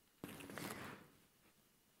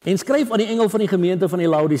 En skryf aan die engel van die gemeente van die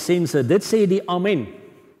Laodisense, dit sê die Amen,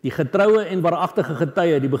 die getroue en waaragtige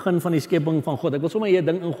getuie, die begin van die skepping van God. Ek wil sommer hier 'n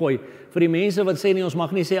ding ingooi vir die mense wat sê nie, ons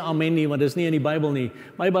mag nie sê Amen nie, want dis nie in die Bybel nie.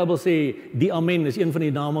 My Bybel sê die Amen is een van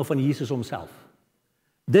die name van Jesus homself.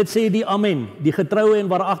 Dit sê die Amen, die getroue en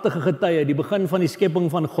waaragtige getuie, die begin van die skepping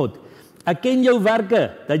van God. Ek ken jou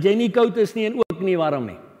werke, dat jy nie koud is nie en ook nie warm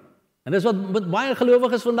nie. En dis wat met baie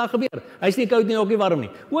gelowiges vandag gebeur. Hy's nie koud nie, ook nie warm nie.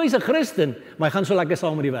 Hy's 'n Christen, maar hy gaan so lekker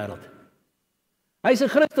saam met die wêreld. Hy's 'n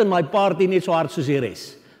Christen, maar hy party net so hard soos die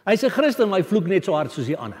res. Hy's 'n Christen, maar hy vloek net so hard soos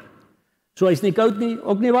die ander. So hy's nie koud nie,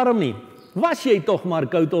 ook nie warm nie. Was jy tog maar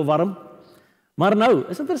koud of warm? Maar nou,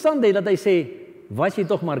 is interessant dat hy sê, was jy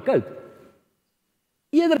tog maar koud?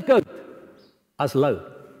 Eerder koud as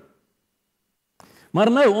lou.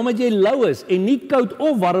 Maar nou, omdat jy lou is en nie koud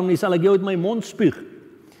of warm nie, sal ek jou uit my mond spuug.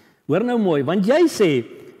 Hoor nou mooi, want jy sê,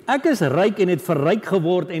 ek is ryk en het verryk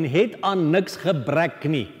geword en het aan niks gebrek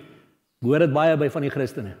nie. Hoor dit baie by van die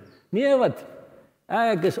Christene. Nee wat,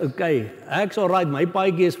 ek is okay, ek's alright, my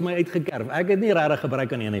paadjie is vir my uitgekerf, ek het nie regtig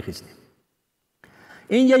gebrek aan enigiets nie.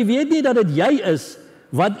 En jy weet nie dat dit jy is,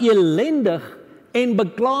 wat elendig en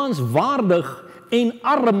beklaanswaardig en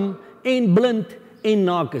arm en blind en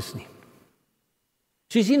naak is nie.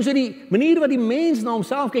 So jy sien, so die manier wat die mens na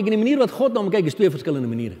homself kyk en die manier wat God na hom kyk is twee verskillende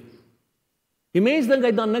maniere. Die mens dink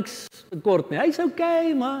hy het dan niks tekort nie. Hy's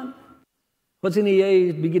okay, man. God sê nie, jy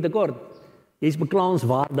is bietjie tekort. Jy's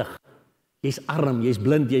beklaanswaardig. Jy's arm, jy's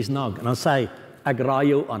blind, jy's naak. En dan sê hy, ek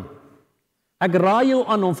raai jou aan. Ek raai jou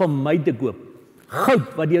aan om van my te koop.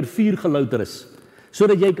 Goud wat deur vuur gelouter is,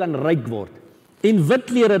 sodat jy kan ryk word. En wit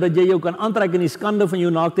klere dat jy jou kan aantrek en die skande van jou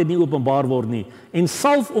naaktheid nie openbaar word nie. En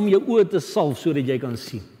salf om jou oë te salf sodat jy kan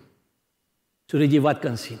sien. Sodat jy wat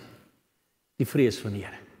kan sien? Die vrees van die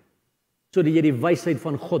Here. Sodat jy die wysheid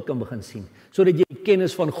van God kan begin sien. Sodat jy die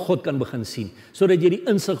kennis van God kan begin sien. Sodat jy die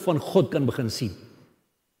insig van God kan begin sien.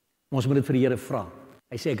 Ons moet dit vir die Here vra.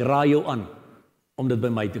 Hy sê, ek raai jou aan om dit by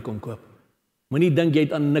my te kom koop. Moenie dink jy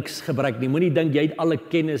het aan niks gebrek nie. Moenie dink jy het alle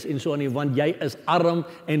kennis en so aan nie, want jy is arm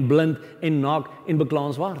en blind en naak en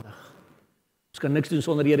beklaanswaardig. Ons kan niks doen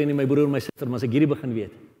sonder die Here nie, my broer en my suster, maar as ek hierdie begin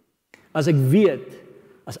weet. As ek weet,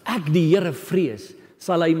 as ek die Here vrees,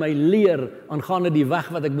 sal hy my leer aangaande die weg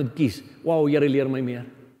wat ek moet kies. Wow, Here leer my meer.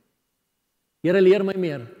 Here leer my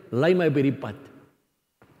meer. Lei my op hierdie pad.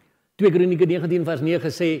 2 Kronieke 19 vers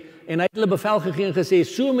 9 sê, en hy het hulle bevel gegee en gesê,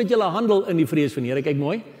 so moet julle handel in die vrees van die Here. Kyk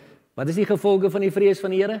mooi. Wat is die gevolge van die vrees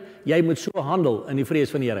van die Here? Jy moet so handel in die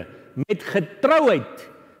vrees van die Here. Met getrouheid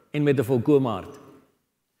en met 'n volkome hart.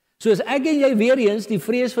 So as ek en jy weer eens die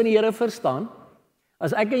vrees van die Here verstaan,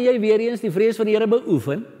 as ek en jy weer eens die vrees van die Here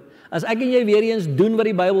beoefen, as ek en jy weer eens doen wat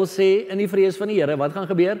die Bybel sê in die vrees van die Here, wat gaan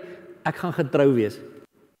gebeur? Ek gaan getrou wees.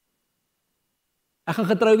 Ek gaan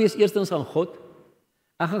getrou wees eerstens aan God.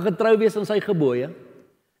 Ek gaan getrou wees aan sy gebooie.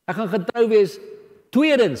 Ek gaan getrou wees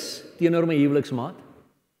tweedens teenoor my huweliksmaat.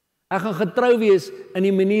 Ek gaan getrou wees in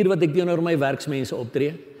die manier wat ek teenoor my werksmense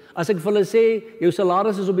optree. As ek vir hulle sê, jou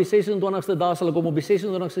salaris is op die 26ste dag, sal ek hom op die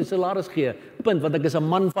 26ste salaris gee. Punt, want ek is 'n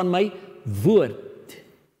man van my woord.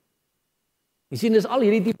 Jy sien, dis al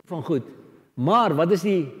hierdie tipe van goed. Maar wat is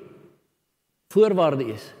die voorwaarde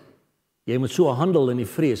is? Jy moet so handel in die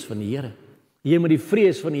vrees van die Here. Jy moet die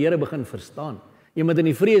vrees van die Here begin verstaan. Jy moet in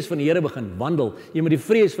die vrees van die Here begin wandel. Jy moet die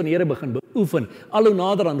vrees van die Here begin beoefen. Al hoe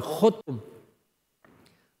nader aan God kom.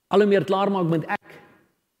 Al hoe meer klaarmaak met ek.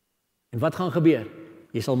 En wat gaan gebeur?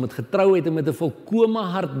 Jy sal met getrouheid en met 'n volkome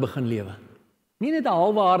hart begin lewe. Nie net 'n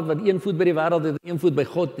halwe hart wat een voet by die wêreld het en een voet by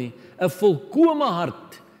God nie. 'n Volkome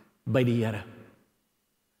hart by die Here.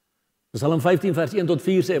 Psalm 15 vers 1 tot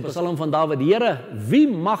 4 sê, 'n Psalm van Dawid: Here, wie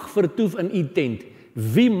mag vertoef in u tent?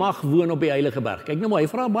 Wie mag woon op die heilige berg? Kyk nou maar, hy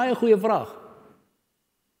vra 'n baie goeie vraag.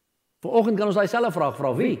 Vanoggend kan ons daai selfe vraag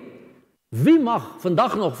vra, wie? Wie mag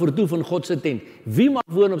vandag nog vertoef in God se tent? Wie mag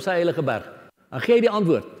woon op sy heilige berg? Dan gee hy die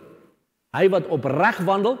antwoord. Hy wat opreg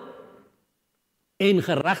wandel en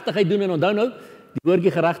geregtigheid doen, en onthou nou, Die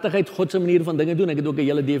woordjie geregtigheid, God se manier van dinge doen. Ek het ook 'n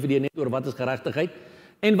hele DVD net oor wat is geregtigheid.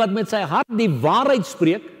 En wat met sy hart die waarheid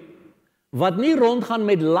spreek, wat nie rondgaan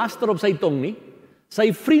met laster op sy tong nie,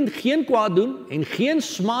 sy vriend geen kwaad doen en geen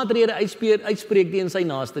smaadrede uitspreek teen sy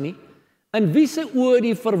naaste nie, in wie se oë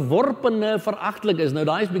die verworpene veragtelik is. Nou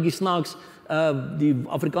daai is bietjie snaaks, die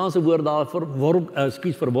Afrikaanse woord daar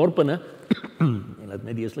verworpene. En laat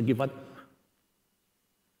net die slukkie vat.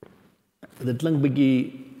 Dit klink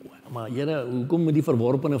bietjie, maar Here, hoekom moet die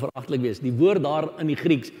verworpene veragtelik wees? Die woord daar in die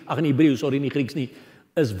Grieks, in Hebreë, sorry, in die Grieks nie,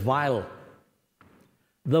 is vile.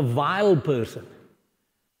 The vile person.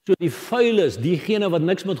 So die vuiles, diegene wat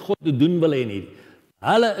niks met God te doen wil hê nie.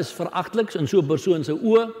 Hulle is veragtelik in so 'n persoon se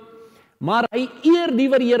oë, maar hy eer die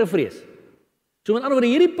wat die Here vrees. So met ander woorde,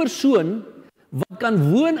 hierdie persoon wat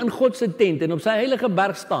kan woon in God se tent en op sy heilige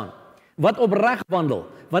berg staan, wat opreg wandel,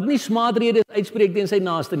 wat nie smaadredes uitspreek teen sy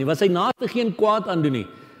naaste nie, wat sy naaste geen kwaad aan doen nie.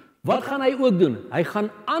 Wat gaan hy ook doen? Hy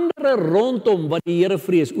gaan ander rondom wat die Here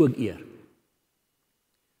vrees ook eer.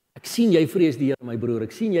 Ek sien jy vrees die Here, my broer.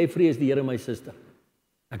 Ek sien jy vrees die Here, my suster.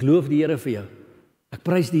 Ek loof die Here vir jou. Ek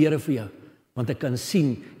prys die Here vir jou, want ek kan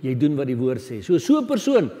sien jy doen wat die woord sê. So 'n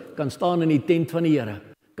persoon kan staan in die tent van die Here,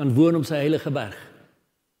 kan woon op sy heilige berg.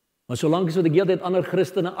 Maar solank as wat ek heeltyd ander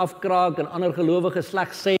Christene afkraak en ander gelowiges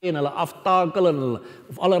sleg sê en hulle aftakel en hulle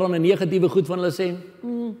of allerlei negatiewe goed van hulle sê,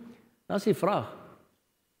 dan is die vraag.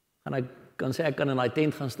 En ek kan sê ek kan in daai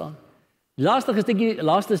tent gaan staan. Laaste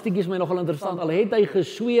stukkie is my nogal interessant. Al het hy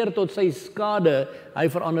gesweer tot sy skade, hy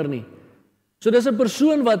verander nie. So dis 'n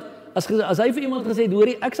persoon wat as hy vir iemand gesê het,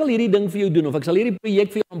 hoorie, ek sal hierdie ding vir jou doen of ek sal hierdie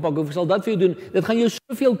projek vir jou aanpak of ek sal dat vir jou doen, dit gaan jou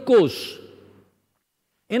soveel kos.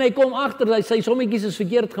 En hy kom agter dat sy sommetjies is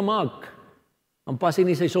verkeerd gemaak. Dan pas hy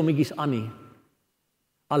nie sy sommetjies aan nie.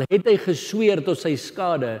 Al het hy gesweer tot sy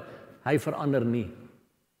skade, hy verander nie.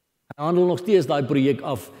 Hy handel nog steeds daai projek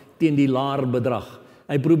af teen die laer bedrag.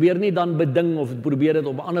 Hy probeer nie dan beding of probeer dit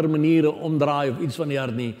op ander maniere omdraai of iets van die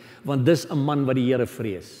aard nie, want dis 'n man wat die Here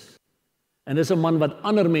vrees. En dis 'n man wat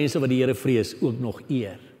ander mense wat die Here vrees ook nog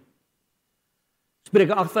eer.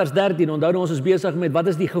 Spreuke 8 vers 13, onthou ons is besig met wat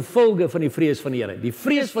is die gevolge van die vrees van die Here. Die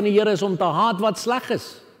vrees van die Here is om te haat wat sleg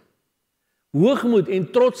is. Hoogmoed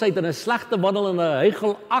en trotsheid en 'n slegte wandel en 'n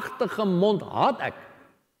huichelagtige mond haat ek.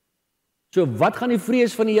 So wat gaan die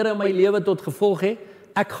vrees van die Here in my lewe tot gevolg hê?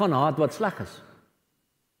 Ek gaan haat wat sleg is.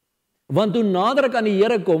 Want hoe nader ek aan die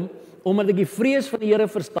Here kom, omdat ek die vrees van die Here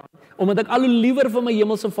verstaan, omdat ek al hoe liewer vir my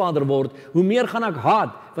hemelse Vader word, hoe meer gaan ek haat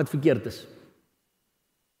wat verkeerd is.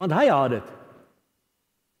 Want hy haat dit.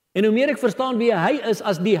 En hoe meer ek verstaan wie hy is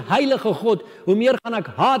as die heilige God, hoe meer gaan ek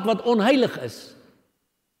haat wat onheilig is.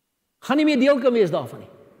 Gaan nie meer deel kan wees daarvan nie.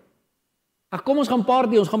 Ag kom ons gaan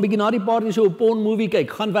party, ons gaan bietjie na die party so 'n porn movie kyk,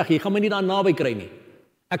 gaan weg, jy gaan my nie daar naby kry nie.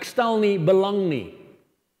 Ek stel nie belang nie.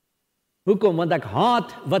 Hoekom? Want ek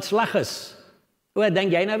haat wat sleg is. O,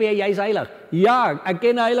 dink jy nou weer jy's heilig? Ja, ek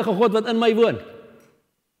ken 'n heilige God wat in my woon.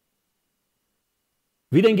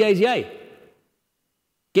 Wie dink jy is jy?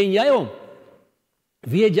 Ken jy hom?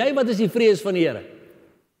 Weet jy wat is die vrees van die Here?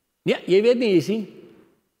 Nee, jy weet nie, jy sien.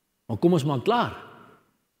 Maar kom ons maak klaar.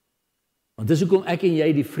 Want dis hoekom ek en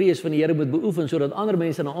jy die vrees van die Here moet beoefen, sodat ander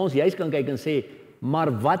mense na ons juis kan kyk en sê,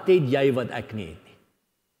 maar wat het jy wat ek nie het nie?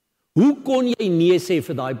 Hoe kon jy nee sê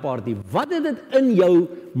vir daai party? Wat het dit in jou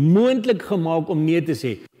moontlik gemaak om nee te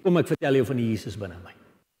sê? Kom ek vertel jou van die Jesus binne my.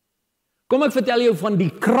 Kom ek vertel jou van die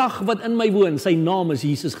krag wat in my woon. Sy naam is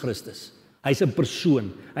Jesus Christus. Hy's 'n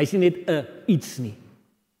persoon. Hy's nie net 'n iets nie.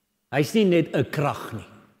 Hy's nie net 'n krag nie.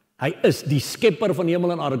 Hy is die skepper van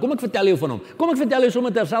hemel en aarde. Kom ek vertel jou van hom. Kom ek vertel jou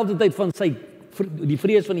sommer terselfdertyd van die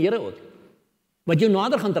vrees van die Here ook. Wat jou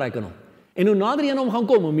nader gaan trek aan hom. En hoe nader jy aan hom gaan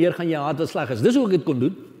kom, hoe meer gaan jy haat wat sleg is. Dis hoe ek dit kon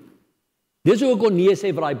doen. Dis hoe ek kon nee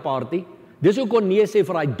sê vir daai party. Dis hoe ek kon nee sê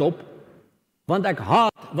vir daai dop. Want ek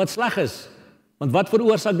haat wat sleg is. Want wat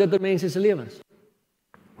veroorsaak dit in mense se lewens?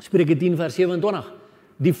 Spreuke 10 vers 27.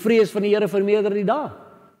 Die vrees van die Here vermeerder die dae.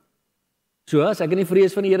 So as ek in die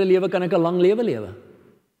vrees van die Here lewe, kan ek 'n lang lewe lewe.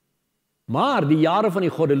 Maar die jare van die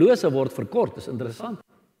goddelose word verkort. Dis interessant.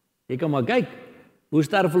 Jy kan maar kyk, hoe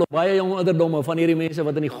sterf hulle op baie jong ouderdomme van hierdie mense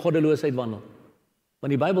wat in die goddeloosheid wandel. Want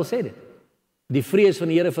die Bybel sê dit. Die vrees van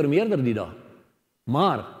die Here vermeerder die dae.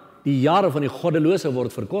 Maar die jare van die goddelose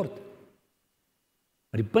word verkort.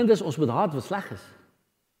 Maar die punt is, ons moet haat wat sleg is.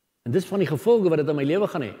 En dis van die gevolge wat dit in my lewe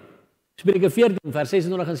gaan hê. Spreuke 14 vers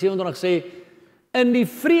 26 en 27 sê, in die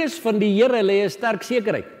vrees van die Here lê 'n sterk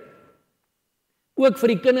sekerheid. Ook vir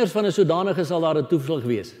die kinders van 'n sodanige sal daar 'n toevlug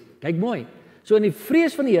wees. Kyk mooi. So in die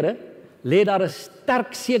vrees van die Here lê daar 'n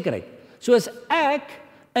sterk sekerheid. So as ek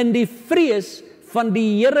in die vrees van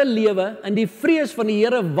die Here lewe, in die vrees van die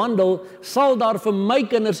Here wandel, sal daar vir my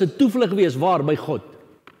kinders 'n toevlug wees, waar? By God.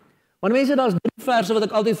 Want mense, daar's 3 verse wat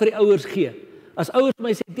ek altyd vir die ouers gee. As ouers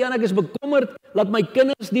my sê, Tiaan, ek is bekommerd dat my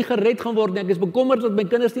kinders nie gered gaan word nie, ek is bekommerd dat my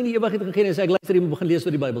kinders nie in die ewigheid gaan gaan nie, sê ek, luister, jy moet begin lees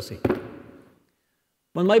wat die Bybel sê.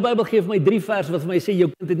 Want my Bybel gee vir my 3 verse wat vir my sê, jou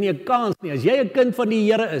kind het nie 'n kans nie. As jy 'n kind van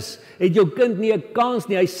die Here is, het jou kind nie 'n kans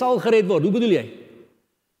nie, hy sal gered word. Hoe bedoel jy?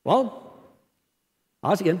 Wel,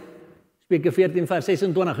 as een, Spreuke 14 vers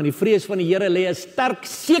 26, in die vrees van die Here lê 'n sterk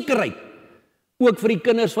sekerheid. Ook vir die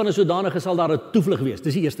kinders van 'n sodanige sal daar 'n toevlug wees.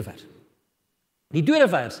 Dis die eerste vers. Die tweede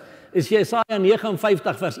vers is Jesaja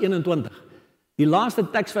 59 vers 21. Die laaste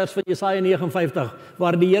teksvers van Jesaja 59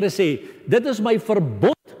 waar die Here sê, dit is my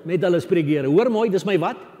verbond met hulle, spreek die Here. Hoor mooi, dis my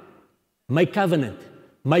wat? My covenant.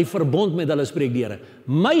 My verbond met hulle, spreek die Here.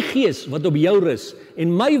 My gees wat op jou rus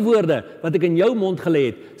en my woorde wat ek in jou mond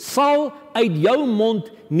gelê het, sal uit jou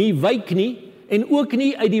mond nie wyk nie en ook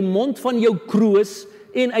nie uit die mond van jou kroos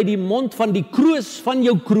en uit die mond van die kroos van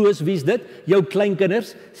jou kroos, wie is dit? Jou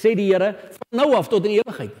kleinkinders, sê die Here, van nou af tot in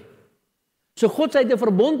ewigheid. So God sê hy het 'n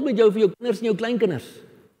verbond met jou vir jou kinders en jou kleinkinders.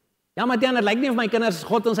 Ja, maar Tiaan, dit lyk nie of my kinders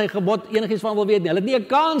God en sy gebod enigiets van wil weet nie. Hulle het nie 'n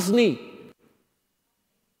kans nie.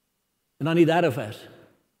 En dan die derde vers.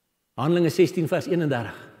 Handelinge 16 vers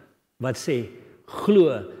 31 wat sê,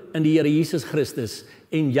 glo in die Here Jesus Christus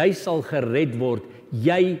en jy sal gered word,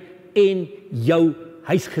 jy en jou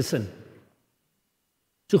huisgesin.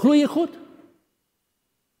 So glo jy God?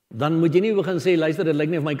 Dan moet jy nie begin sê, luister, dit lyk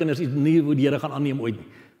nie of my kinders nie hoe die Here gaan aanneem ooit nie.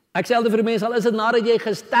 Ek sê altyd vir mense, al is dit nadat jy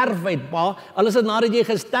gesterf het, pa, al is dit nadat jy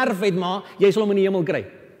gesterf het, ma, jy sal hom in die hemel kry.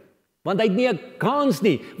 Want hy het nie 'n kans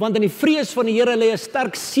nie, want in die vrees van die Here lê 'n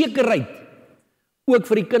sterk sekerheid. Ook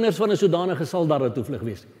vir die kinders van 'n sodanige sal daar 'n toevlug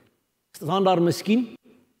wees. Staan daar miskien?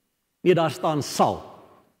 Nee, daar staan sal.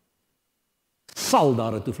 Sal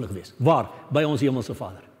daar 'n toevlug wees. Waar? By ons hemelse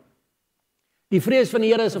Vader. Die vrees van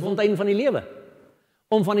die Here is 'n fontein van die lewe,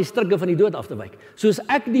 om van die strikke van die dood af te wyk. Soos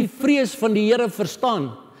ek die vrees van die Here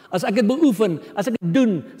verstaan, as ek dit beoefen, as ek dit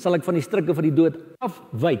doen, sal ek van die strikke van die dood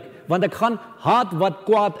afwyk, want ek gaan haat wat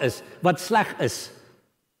kwaad is, wat sleg is.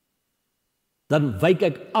 Dan wyk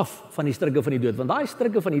ek af van die strikke van die dood, want daai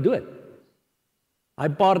strikke van die dood, daai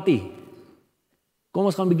party, kom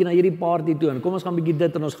ons gaan bietjie na hierdie party toe, en kom ons gaan bietjie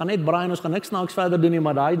dit, en ons gaan net braai, en ons gaan niks snaaks verder doen nie,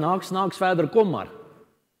 maar daai snaaks verder, kom maar.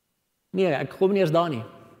 Nee, ek kom nie eers daar nie.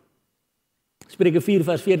 Spreuke 4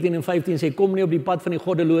 vers 14 en 15 sê, kom nie op die pad van die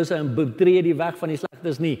goddelose en betree die weg van die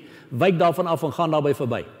slegtes nie. Wyk daarvan af en gaan daarby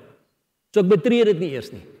verby. So ek betree dit nie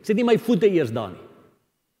eers nie. Ek sit nie my voete eers daar nie.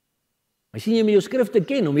 Maar sien jy met jou skrifte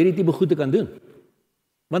ken om hierdie tipe goed te kan doen.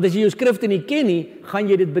 Want as jy jou skrifte nie ken nie, gaan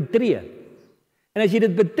jy dit betree. En as jy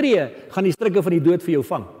dit betree, gaan die strikke van die dood vir jou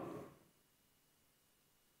vang.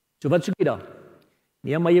 So wat soek jy dan?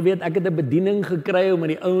 Nee, maar jy weet, ek het 'n bediening gekry om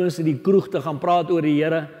met die ouens in die kroeg te gaan praat oor die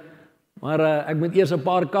Here. Maar ek moet eers 'n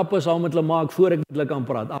paar kappe saam met hulle maak voor ek met hulle kan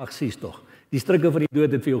praat. Ag, sies tog. Die strikke van die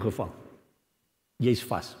dood het vir jou gevang. Jy's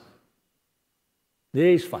vas.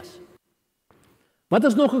 Jy's vas. Wat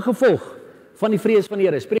is nog 'n gevolg van die vrees van die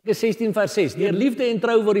Here? Spreuke 16 vers 6. Deur liefde en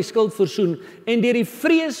trou word die skuld versoen en deur die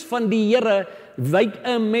vrees van die Here wyk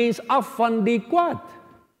 'n mens af van die kwaad.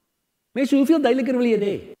 Mense, hoeveel duideliker wil jy dit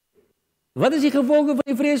hê? Wat is die gevolge van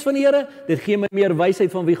die vrees van die Here? Dit gee my meer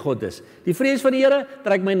wysheid van wie God is. Die vrees van die Here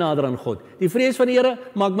trek my nader aan God. Die vrees van die Here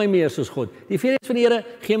maak my meer soos God. Die vrees van die Here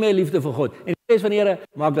gee my 'n liefde vir God. En die vrees van die Here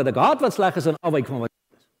maak dat ek haat wat sleg is en afwyk van wat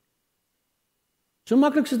goed is. So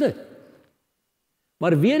maklik is dit.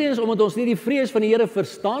 Maar weer eens, omdat ons nie die vrees van die Here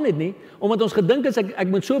verstaan het nie, omdat ons gedink het ek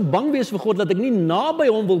moet so bang wees vir God dat ek nie naby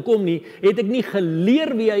hom wil kom nie, het ek nie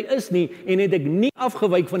geleer wie hy is nie, en het ek nie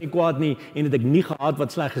afgewyk van die kwaad nie, en het ek nie gehaat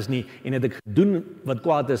wat sleg is nie, en het ek gedoen wat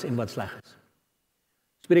kwaad is en wat sleg is.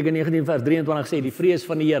 Spreuke 19 vers 23 sê, die vrees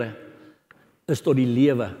van die Here is tot die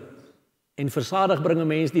lewe, en versadig bring 'n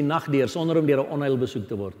mens die nag deur, sonder om deur 'n onheil besoek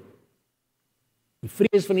te word. Die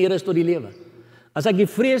vrees van die Here is tot die lewe. As ek die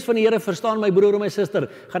vrees van die Here verstaan, my broer en my suster,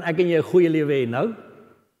 gaan ek en jy 'n goeie lewe hê nou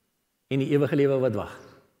en die ewige lewe wat wag.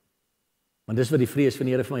 Want dis wat die vrees van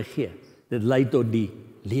die Here vir my gee. Dit lei tot die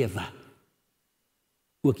lewe.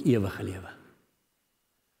 Ook ewige lewe.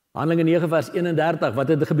 Handelinge 9 vers 31, wat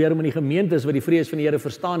het gebeur met die gemeentes wat die vrees van die Here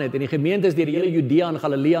verstaan het? En die gemeentes deur die hele Judea en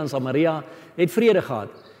Galilea en Samaria het vrede gehad.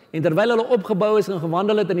 En terwyl hulle opgebou is en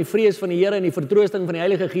gewandel het in die vrees van die Here en die vertroosting van die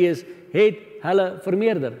Heilige Gees, het hulle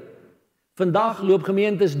vermeerder. Vandag loop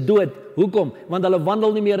gemeentes dood. Hoekom? Want hulle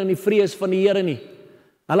wandel nie meer in die vrees van die Here nie.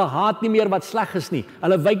 Hulle haat nie meer wat sleg is nie.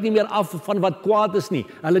 Hulle wyk nie meer af van wat kwaad is nie.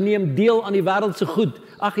 Hulle neem deel aan die wêreldse goed.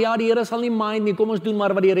 Ag ja, die Here sal nie mind nie. Kom ons doen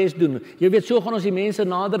maar wat die res doen. Jy weet, so gaan ons die mense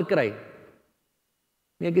nader kry.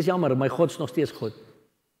 Nee, ek is jammer, my God is nog steeds God.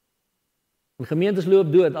 En gemeentes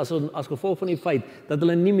loop dood as gevolg van die feit dat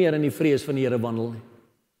hulle nie meer in die vrees van die Here wandel nie.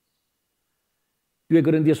 2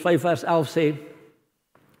 Korintiërs 5 vers 11 sê,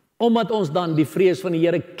 omdat ons dan die vrees van die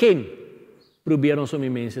Here ken, probeer ons om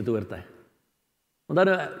die mense te oortuig. Want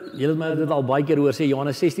dan, julle het my dit al baie keer hoor sê,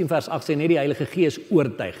 Johannes 16 vers 8 sê, net die Heilige Gees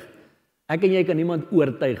oortuig. Ek en jy kan niemand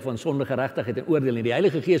oortuig van sonde, geregtigheid en oordeel nie. Die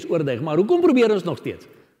Heilige Gees oortuig, maar hoekom probeer ons nog steeds?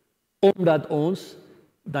 Omdat ons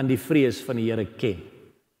dan die vrees van die Here ken.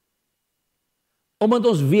 Omdat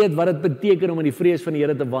ons weet wat dit beteken om in die vrees van die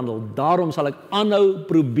Here te wandel, daarom sal ek aanhou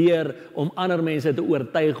probeer om ander mense te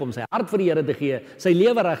oortuig om sy hart vir die Here te gee, sy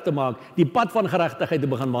lewe reg te maak, die pad van geregtigheid te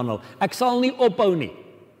begin wandel. Ek sal nie ophou nie.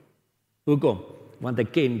 Hoekom? Want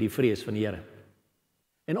ek ken die vrees van die Here.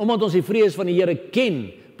 En omdat ons die vrees van die Here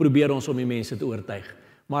ken, probeer ons om die mense te oortuig.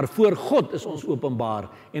 Maar voor God is ons openbaar,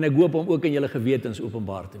 en ek hoop om ook in julle gewetens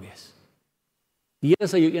openbaar te wees. Die Here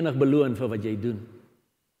sal jou enig beloon vir wat jy doen.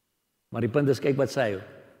 Maar die punt is, kyk wat sê hy,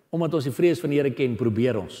 omdat ons die vrees van die Here ken,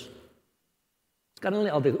 probeer ons. Ons kan hulle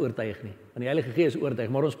nie altyd oortuig nie, want die Heilige Gees oortuig,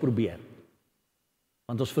 maar ons probeer.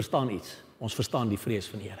 Want ons verstaan iets, ons verstaan die vrees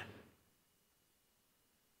van die Here.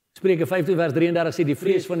 Spreuke 15 vers 33 sê, die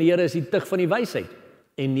vrees van die Here is die tug van die wysheid,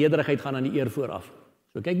 en nederigheid gaan aan die eer vooraf.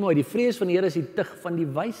 So kyk mooi, die vrees van die Here is die tug van die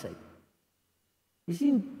wysheid. Jy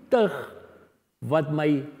sien tug wat my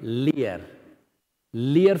leer.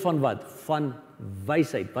 Leer van wat? Van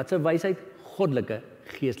wysheid. Wat is 'n wysheid? Goddelike,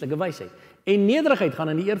 geestelike wysheid. En nederigheid gaan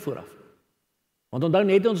aan die eer vooraf. Want onthou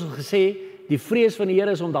net ons gesê, die vrees van die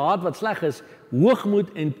Here is om te haat wat sleg is, hoogmoed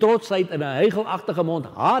en trotsheid in 'n huichelagtige mond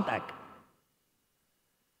haat ek.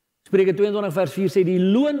 Spreuke 22 vers 4 sê, die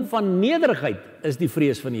loon van nederigheid is die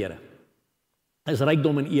vrees van die Here. Is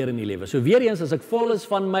rykdom en eer in die lewe. So weer eens, as ek vol is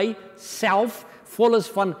van myself, vol is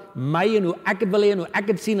van my en hoe ek dit wil hê en hoe ek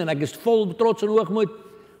dit sien en ek is vol trots en hoogmoed,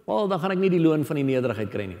 wel, dan gaan ek nie die loon van die nederigheid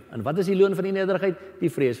kry nie. En wat is die loon van die nederigheid? Die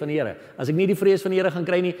vrees van die Here. As ek nie die vrees van die Here gaan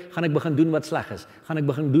kry nie, gaan ek begin doen wat sleg is. Gaan ek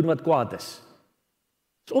begin doen wat kwaad is.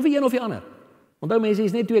 Dis of die een of die ander. Onthou mense,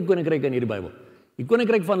 is net twee koninkryke in hierdie Bybel. Die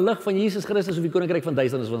koninkryk van lig van Jesus Christus of die koninkryk van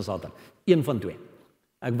duisternis van Satan. Een van twee.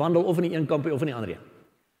 Ek wandel of in die een kamp of in die ander een.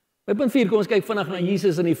 By punt 4, kom ons kyk vinnig na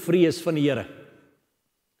Jesus en die vrees van die Here.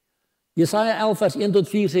 Jesaja 11 vers 1 tot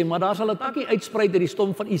 4 sê, maar daar sal 'n takkie uitsprei uit die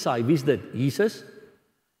stom van Isaai. Wie is dit? Jesus.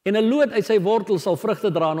 En 'n loot uit sy wortel sal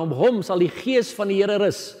vrugte dra, en om hom sal die gees van die Here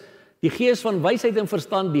rus. Die gees van wysheid en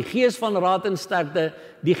verstand, die gees van raad en sterkte,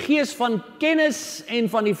 die gees van kennis en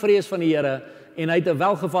van die vrees van die Here, en hy het 'n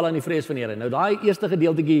welgeval aan die vrees van die Here. Nou daai eerste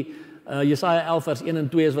gedeeltjie, Jesaja 11 vers 1 en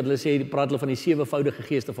 2 is wat hulle sê, praat hulle van die sewevoudige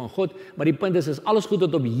geeste van God, maar die punt is alles goed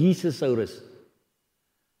wat op Jesus sou rus.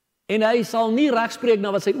 En hy sal nie regspreek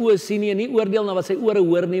na wat sy oë sien nie, en nie oordeel na wat sy ore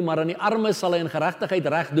hoor nie, maar aan die armes sal hy in geregtigheid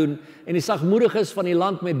reg doen, en die sagmoediges van die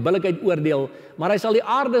land met billikheid oordeel, maar hy sal die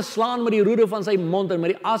aarde slaan met die roede van sy mond, en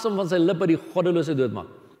met die asem van sy lippe die goddelose doodmaak.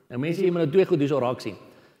 Nou mense, jy moet nou twee goed hierso raak sien.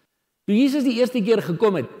 Toe Jesus die eerste keer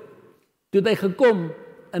gekom het, toe het hy gekom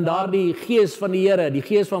in daardie gees van die Here, die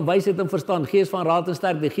gees van wysheid en verstand, gees van raad en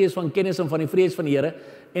sterkte, die gees van kennis en van die vrees van die Here,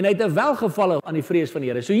 en hy het 'n welgevalle aan die vrees van die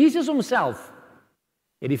Here. So Jesus homself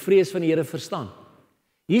het die vrees van die Here verstaan.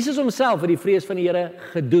 Jesus homself het die vrees van die Here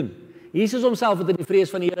gedoen. Jesus homself het in die vrees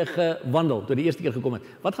van die Here gewandel, toe die eerste keer gekom het.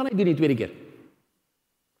 Wat gaan hy doen die tweede keer?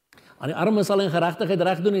 Aan die armes sal hy in geregtigheid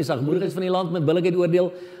reg doen, en die sagmoediges van die land met billikheid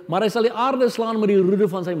oordeel, maar hy sal die aarde slaan met die roede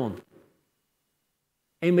van sy mond.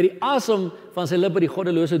 En met die asem van sy lippe die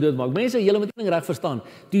goddelose doodmaak. Mense, julle moet een ding reg verstaan.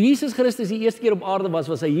 Toe Jesus Christus die eerste keer op aarde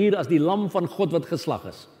was hy hier as die lam van God wat geslag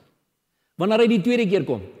is. Wanneer hy die tweede keer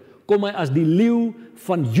kom hy as die leeu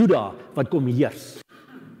van Juda wat kom heers.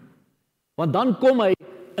 Want dan kom hy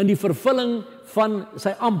in die vervulling van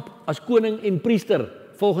sy amp as koning en priester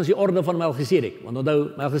volgens die orde van Melchisedek. Want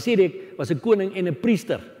onthou, Melchisedek was 'n koning en 'n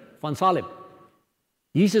priester van Salem.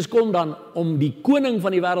 Jesus kom dan om die koning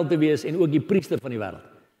van die wêreld te wees en ook die priester van die wêreld.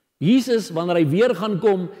 Jesus, wanneer hy weer gaan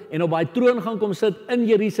kom en op daai troon gaan kom sit in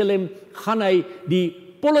Jerusalem, gaan hy die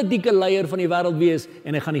politieke leier van die wêreld wees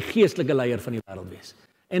en hy gaan die geestelike leier van die wêreld wees.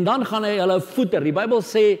 En dan gaan hy hulle voeter. Die Bybel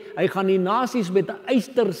sê hy gaan die nasies met 'n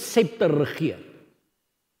ysterscepter regeer.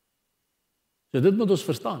 So dit moet ons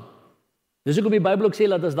verstaan. Dis hoekom die Bybel ook sê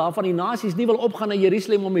dat as daar van die nasies nie wil opgaan na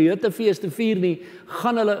Jerusalem om 'n Hittefees te vier nie,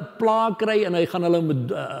 gaan hulle plaag kry en hy gaan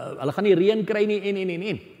hulle gaan nie reën kry nie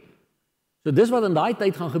en. So dis wat in daai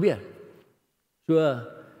tyd gaan gebeur. So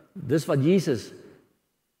dis wat Jesus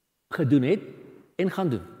gedoen het en gaan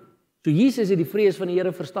doen. So Jesus het die vrees van die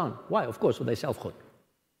Here verstaan. Why? Of course, want hy self God.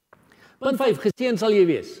 Punt 5, geseën sal jy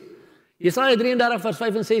wees. Jesaja 33 vers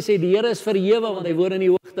 5 en 6 sê, die Here is verhewe want hy woon in die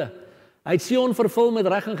hoogte. Hy het Sion vervul met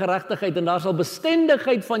reg en geregtigheid en daar sal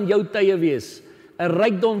bestendigheid van jou tye wees, 'n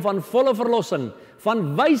rykdom van volle verlossing,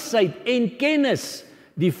 van wysheid en kennis.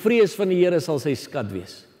 Die vrees van die Here sal sy skat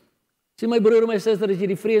wees. Sien my broer en my suster, as jy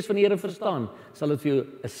die vrees van die Here verstaan, sal dit vir jou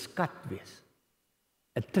 'n skat wees.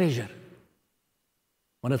 'n treasure.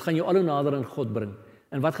 Want dit gaan jou al hoe nader aan God bring.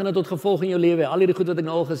 En wat gaan dit tot gevolg in jou lewe? Al hierdie goed wat ek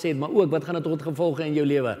nou al gesê het, maar ook wat gaan dit tot gevolge in jou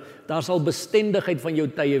lewe? Daar sal bestendigheid van jou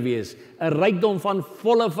tye wees, 'n rykdom van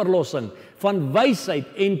volle verlossing, van wysheid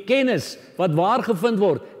en kennis wat waar gevind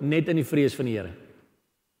word net in die vrees van die Here.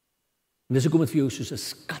 En dis hoekom dit vir jou soos 'n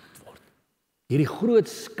skat word. Hierdie groot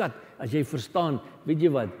skat, as jy verstaan, weet jy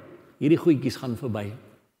wat? Hierdie goedjies gaan verby.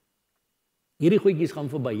 Hierdie goedjies gaan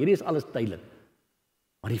verby. Hierdie is alles tydelik.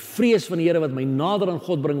 Maar die vrees van die Here wat my nader aan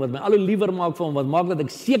God bring, wat my al hoe liewer maak vir hom, wat maak dat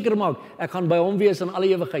ek seker maak, ek gaan by hom wees in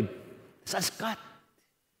alle ewigheid. Dis 'n skat.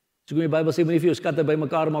 So kom die Bybel sê, moenie vir jou skatte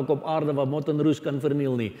bymekaar maak op aarde wat mot en roes kan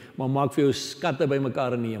verniel nie, maar maak vir jou skatte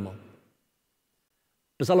bymekaar in die hemel.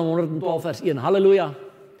 Psalm 112 vers 1. Halleluja.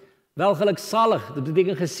 Welgeluksalig, dit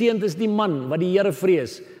beteken geseënd is die man wat die Here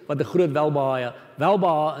vrees, wat 'n groot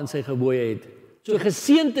welbehae in sy gebooie het. So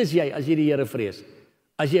geseënd is jy as jy die Here vrees.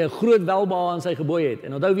 As jy 'n groot welbehae in sy gebooie het.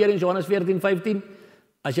 En onthou weer in Johannes 14:15,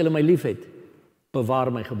 as jy my liefhet,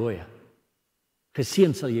 bewaar my gebooie.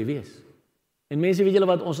 Geseënd sal jy wees. En mense, weet julle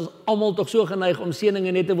wat, ons is almal tog so geneig om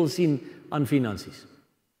seëninge net te wil sien aan finansies.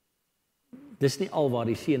 Dis nie al waar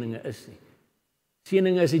die seëninge is nie.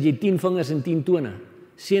 Seëninge is dat jy 10 vingers en 10 tone.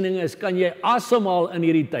 Seëninge is, kan jy asemhaal in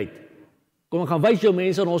hierdie tyd. Kom, ek gaan wys jou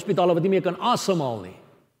mense in hospitale wat nie meer kan asemhaal nie.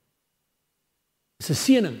 Dis 'n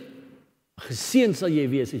seëning. Geseënd sal jy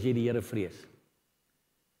wees as jy die Here vrees.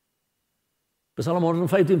 Psalm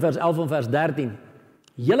 115 vers 11 en vers 13.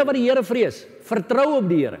 Julle wat die Here vrees, vertrou op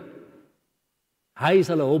die Here. Hy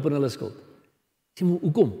sal hulle hulp in hulle skuld. Sien,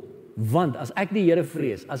 hoekom? Want as ek die Here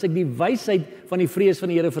vrees, as ek die wysheid van die vrees van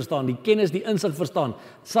die Here verstaan, die kennis, die insig verstaan,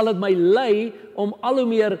 sal dit my lei om al hoe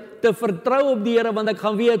meer te vertrou op die Here, want ek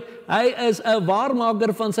gaan weet, hy is 'n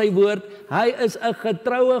waarmaker van sy woord, hy is 'n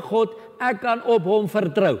getroue God, ek kan op hom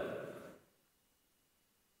vertrou.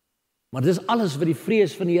 Maar dis alles wat die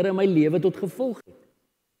vrees van die Here in my lewe tot gevolg het.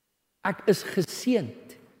 Ek is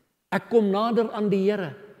geseënd. Ek kom nader aan die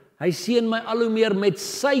Here. Hy seën my al hoe meer met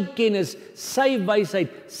sy kennis, sy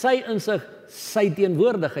wysheid, sy insig, sy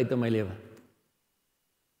teenwoordigheid in my lewe.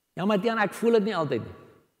 Ja, maar Tiaan, ek voel dit nie altyd nie.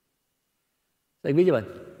 So ek weet jy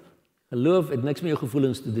wat, geloof het niks met jou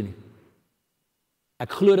gevoelens te doen nie.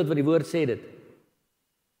 Ek glo dit wat die woord sê dit.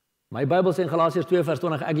 My Bybel sê in Galasiërs 2 vers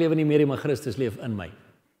 20, ek lewe nie meer nie, maar Christus leef in my.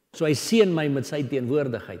 So hy seën my met sy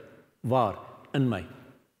teenwoordigheid. Waar? In my.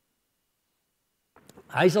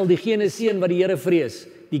 Hy sal diegene seën wat die Here vrees,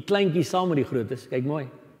 die kleintjies saam met die grootes. Kyk mooi.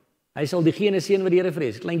 Hy sal diegene seën wat die Here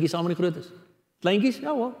vrees, kleintjies saam met die grootes. Kleintjies?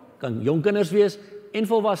 Ja wel, kan jong kinders wees en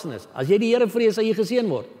volwassenes. As jy die Here vrees, sal jy geseën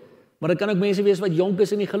word. Maar dit kan ook mense wees wat jonk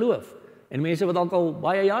is in die geloof en mense wat dalk al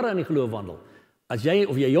baie jare in die geloof wandel. As jy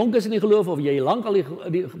of jy jonk is in die geloof of jy lank al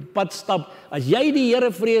die pad stap, as jy die Here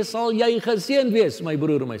vrees, sal jy geseënd wees, my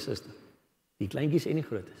broer en my suster. Die kleintjies en die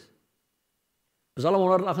grootes. Psalm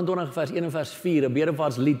 128 vers 1 en vers 4, 'n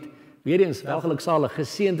bedevaartslied. Weer eens, welgeluksalig,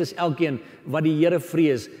 geseënd is elkeen wat die Here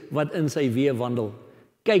vrees, wat in sy weë wandel.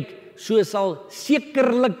 Kyk, so sal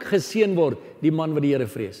sekerlik geseën word die man wat die Here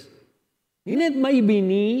vrees. Nie net maybe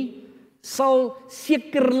nie, sal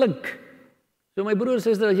sekerlik. So my broer en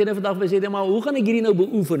suster, as jy nou vandag sê, maar hoe gaan ek hierdie nou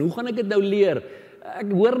beoefen? Hoe gaan ek dit nou leer? Ek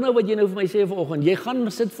hoor nou wat jy nou vir my sê vanoggend. Jy gaan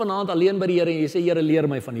sit vanaand alleen by die Here en jy sê, Here, leer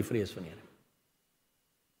my van die vrees van die Here.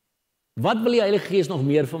 Wat wil die Heilige Gees nog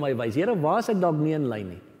meer vir my wys? Here, waar is ek dalk nie in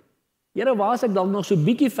lyn nie? Here, waar is ek dalk nog so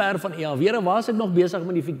bietjie ver van U af? Here, waar is ek nog besig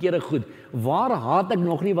met die verkeerde goed? Waar haat ek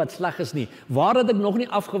nog nie wat sleg is nie? Waar het ek nog nie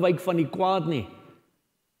afgewyk van die kwaad nie?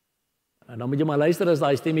 En dan moet jy maar luister as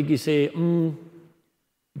daai stemmetjie sê,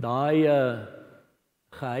 daai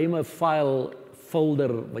geheime file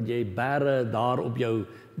folder wat jy bære daar op jou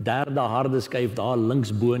derde harde skyf daar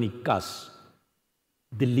links bo in die kas.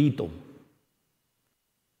 Delete hom.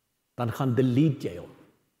 Dan gaan delete jy hom.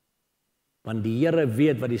 Want die Here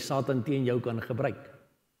weet wat die Satan teen jou kan gebruik.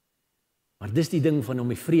 Maar dis die ding van om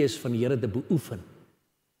die vrees van die Here te beoefen.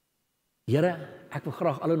 Here, ek wil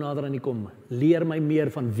graag al hoe nader aan U kom. Leer my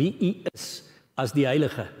meer van wie U is as die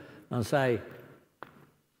Heilige. Dan sê hy,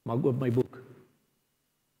 maak oop my boek.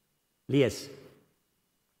 Lees.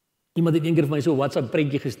 Iemand het eendag vir my so 'n WhatsApp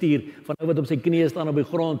prentjie gestuur van ou wat op sy knieë staan op die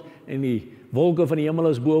grond en die wolke van die hemel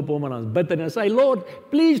is bo op hom en dan bid en hy sê, Lord,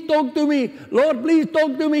 please talk to me. Lord, please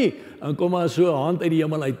talk to me. En kom maar so 'n hand uit die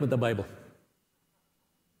hemel uit met 'n Bybel.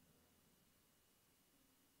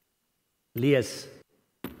 Lees.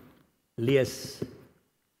 Lees.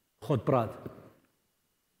 God praat.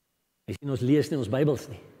 Hy sien ons lees nie ons Bybels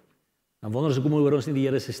nie. Dan wonder ons hoekom hoor ons nie die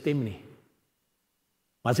Here se stem nie.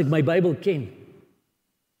 Maar as ek my Bybel ken,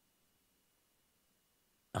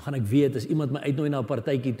 dan gaan ek weet, as iemand my uitnooi na 'n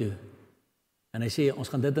partytjie toe, en hy sê, ons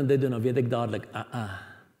gaan dit en dit doen, dan weet ek dadelik,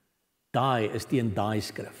 daai is teen daai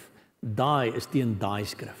skrif. Daai is teen daai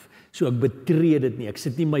skrif. So ek betree dit nie, ek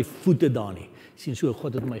sit nie my voete daar nie. Sien, so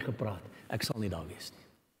God het met my gepraat, ek sal nie daar wees nie.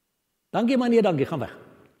 Dankie maar nee, dankie, gaan weg.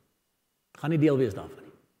 Gaan nie deel wees daarvan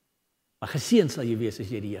nie. Maar geseën sal jy wees as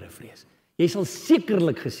jy die Here vrees. Jy sal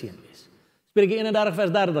sekerlik geseën wees. Spreuke 31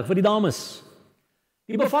 vers 30 vir die dames.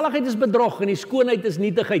 Die bevalligheid is bedrog en die skoonheid is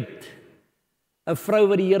nietigheid. 'n Vrou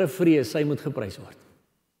wat die Here vrees, sy moet geprys word.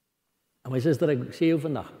 En my suster, ek sê jou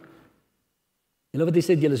vandag, julle wat jy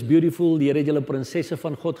sê, julle is beautiful, die Here het julle prinsesse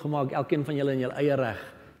van God gemaak, elkeen van julle in julle eie reg.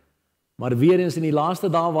 Maar weer eens in die laaste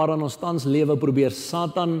dae waaraan ons tans lewe, probeer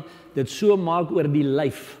Satan dit so maak oor die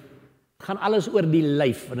lyf. Het gaan alles oor die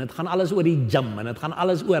lyf, en het gaan alles oor die gym, en het gaan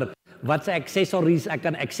alles oor wat se accessories ek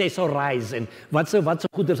kan accessorize, en wat se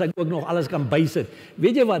goeders ek ook nog alles kan bysit.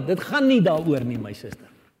 Weet jy wat, dit gaan nie daaroor nie, my suster.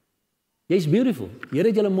 Jy's beautiful, die Here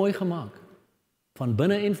het julle mooi gemaak, van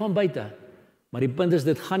binne en van buite, maar die punt is,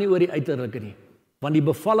 dit gaan nie oor die uiterlike nie, want die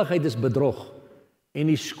bevalligheid is bedrog, en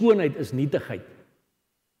die skoonheid is nietigheid.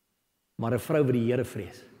 Maar 'n vrou wat die Here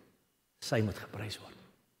vrees, sy moet geprys word.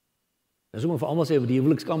 Dis hoekom vir almal sê, die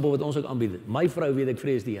huwelikskampe wat ons ook aanbied, my vrou weet ek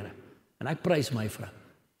vrees die Here, en ek prys my vrou.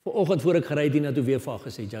 Vanoggend voor ek gery het hiernatoe weer vir haar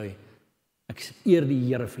gesê, Joey, ek eer die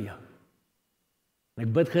Here vir jou. En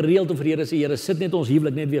ek bid gereeld om vir die Here sê, Here, sit net ons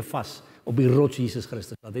huwelik net weer vas op die rots Jesus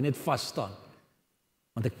Christus, laat hy net vas staan.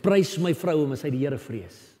 Want ek prys my vrou omdat sy die Here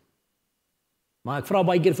vrees. Maar ek vra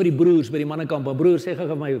baie keer vir die broers by die mannekamp, en broer sê gou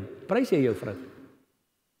vir my, prys jy jou vrou?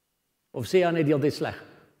 Of sê jy net heeltyd sleg?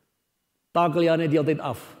 Takel jy net heeltyd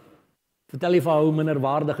af? Vertel jy vir haar hoe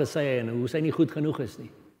minderwaardig is sy en hoe sy nie goed genoeg is nie.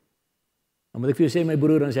 Dan moet ek vir jou sê, my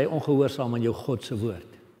broer, dan is jy ongehoorsaam aan jou God se woord.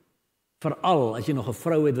 Veral as jy nog 'n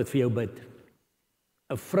vrou het wat vir jou bid.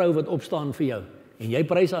 'n Vrou wat opstaan vir jou, en jy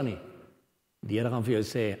prys haar nie. Die Here gaan vir jou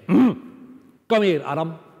sê, kom hier,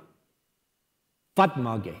 Adam. Wat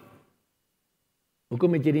maak jy?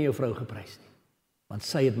 Hoekom het jy nie jou vrou geprys nie? Want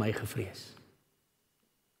sy het my gevrees.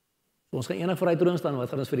 So ons gaan enig vooruit troon staan, wat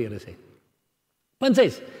gaan ons vir die Here sê? Punt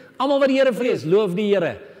 6, almal wat die Here vrees, loof die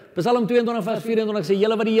Here. Psalm 22 vers 24 sê,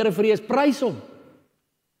 julle wat die Here vrees, prys hom.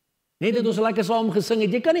 Net het ons lekker saam gesing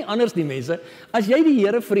het, jy kan nie anders nie mense, as jy die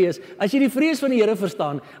Here vrees, as jy die vrees van die Here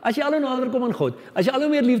verstaan, as jy al hoe nader kom aan God, as jy al hoe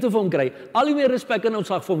meer liefde vir hom kry, al hoe meer respek en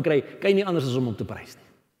ontzag vir hom kry, kan jy nie anders as om hom te prys nie.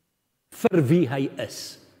 Vir wie hy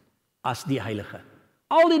is, as die Heilige.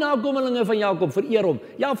 Al die nakomelinge van Jakob vereer hom,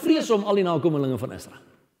 ja, vrees hom al die nakomelinge van Israel.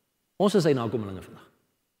 Ons is sy nakomelinge vandag.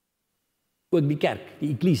 Ook die kerk,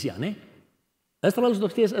 die eklesia, né? Israel is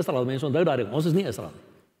nog steeds Israel, mense onthou daardie, ons is nie Israel nie.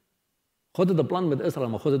 God het 'n plan met Israel,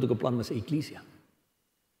 maar God het ook 'n plan met sy eklesia.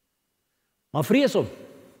 Maar vrees hom.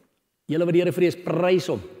 Julle wat die Here vrees, prys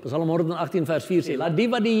hom. Psalm 118 vers 4 sê, laat die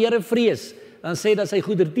wat die Here vrees, dan sê dat sy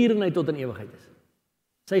goedertierenheid tot in ewigheid is.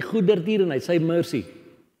 Sy goedertierenheid, sy mercy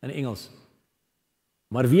in Engels.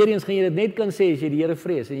 Maar weer eens gaan jy dit net kan sê as jy die Here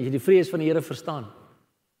vrees en as jy die vrees van die Here verstaan.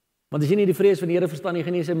 Want as jy nie die vrees van die Here verstaan nie,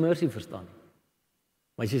 gaan jy sy mercy verstaan nie.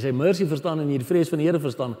 Maar as jy sy mercy verstaan en jy die vrees van die Here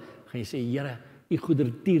verstaan, gaan jy sê, Here, u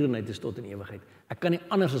goedertierenheid is tot in ewigheid. Ek kan nie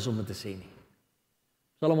anders as om dit te sê nie.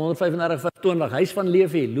 Psalm 135 vers 20, huis van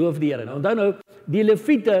Levi, loof die Here. Nou onthou nou, die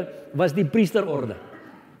Lewiete was die priesterorde.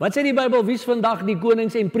 Wat sê die Bybel, wie is vandag die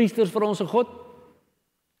konings en priesters vir ons God?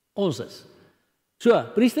 Ons is. So,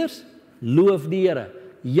 priesters, loof die Here.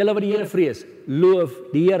 Julle wat die Here vrees,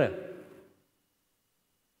 loof die Here.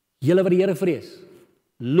 Julle wat die Here vrees,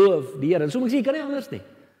 loof die Here. En so moet ek sê, jy kan nie anders nie.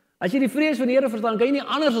 As jy die vrees van die Here verstaan, kan jy nie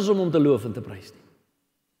anders as om hom te loof en te prys nie.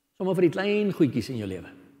 Sommige vir die klein goedjies in jou lewe.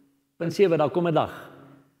 Punt 7, daar kom 'n dag.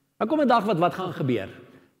 Daar kom 'n dag wat gaan gebeur.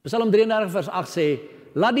 Psalm 33 vers 8 sê,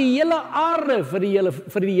 laat die hele aarde vir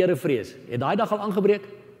die Here vrees. Het daai dag al aangebreek?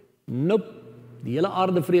 Nope. Die hele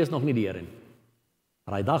aarde vrees nog nie die Here nie.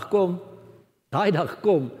 Maar daai dag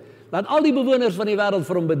kom, laat al die bewoners van die wêreld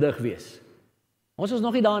vir hom bedig wees. Ons is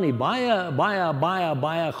nog nie daar nie.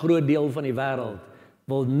 Baie groot deel van die wêreld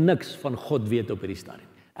wil niks van God weet op hierdie stadium.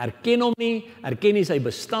 Erken hom nie, erken nie sy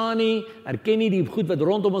bestaan nie, erken nie die goed wat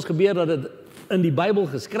rondom ons gebeur, dat dit in die Bybel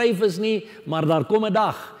geskryf is nie, maar daar kom 'n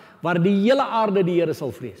dag waar die hele aarde die Here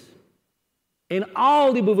sal vrees. En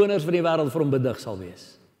al die bewoners van die wêreld vir hom bedig sal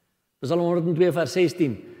wees. Psalm 102 vers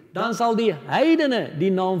 16, dan sal die heidene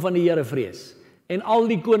die naam van die Here vrees, en al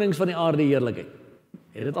die konings van die aarde heerlikheid.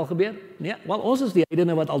 Het dit al gebeur? Nee, wel ons is die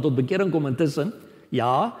heidene wat al tot bekering kom intussen.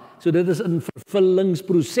 Ja, so dit is 'n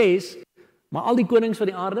vervullingsproses, Maar al die konings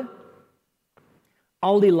van die aarde,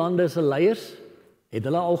 al die lande se leiers, het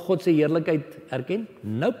hulle al God se heerlikheid erken?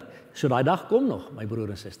 Nope. So daai dag kom nog, my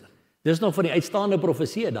broer en suster. Dis nog van die uitstaande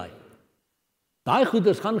profesie daai. Daai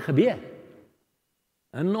goeders gaan gebeur.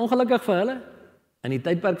 En ongelukkig vir hulle, in die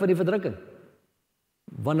tydperk van die verdrukking,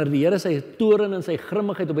 wanneer die Here sy toorn en sy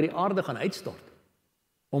grimmigheid op die aarde gaan uitstort,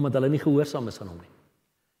 omdat hulle nie gehoorsaam is aan hom nie.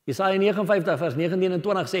 Jesaja 59 vers 19 en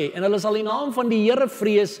 20 sê, en hulle sal die naam van die Here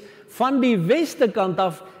vrees van die weste kant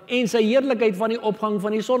af en sy heerlikheid van die opgang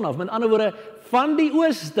van die son af. Met ander woorde, van die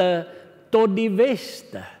ooste tot die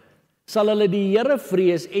weste sal hulle die Here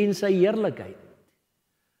vrees en sy heerlikheid.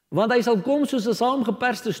 Want hy sal kom soos 'n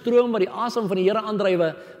saamgeperste stroom wat die asem van die Here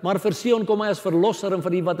aandrywe, maar vir Sion kom hy as verlosser en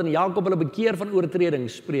vir die wat in Jakob hulle bekeer van oortreding,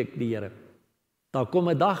 spreek die Here. Daar kom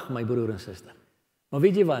 'n dag, my broer en suster. Maar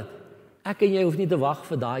weet jy wat? Ek en jy hoef nie te wag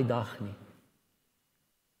vir daai dag nie.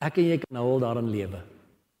 Ek en jy kan nou al daarin lewe.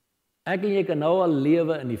 Ek en jy kan nou al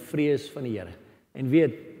lewe in die vrees van die Here. En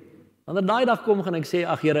weet, wanneer daai dag kom, gaan ek sê,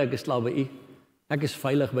 ag Here, ek is klaar by U. Ek is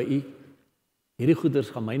veilig by U. Hierdie goeders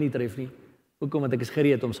gaan my nie tref nie. Hoekom? Want ek is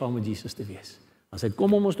gereed om saam met Jesus te wees. As hy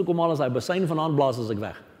kom om ons te kom haal, as hy besuin vanaand blaas, as ek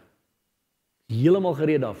weg. Heeltemal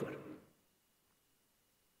gereed daarvoor.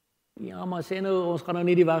 Ja, maar sê nou, ons gaan nou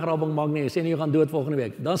nie die wegrabing maak nie. Sê nou, jy gaan dood volgende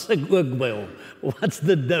week. Dan sit ek ook by hom. What's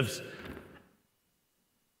the diffs?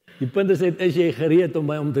 Die punt is net, is jy gereed om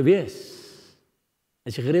by hom te wees?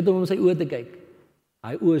 Is jy gereed om in sy oë te kyk?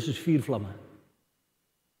 Hy oë is soos vuurvlamme.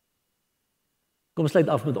 Kom sluit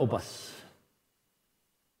af met oppas.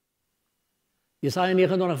 Jesaja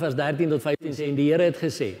 29 vers 13 tot 15 sê, en die Here het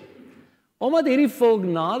gesê, omdat hierdie volk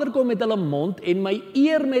nader kom met hulle mond en my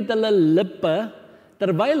eer met hulle lippe,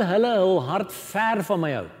 terwyl hulle hul hart ver van my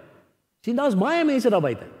hou. Sien, daar's baie mense daar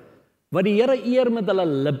buite, wat die Here eer met hulle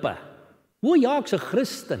lippe. O ja, ek's 'n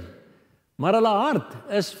Christen, maar hulle hart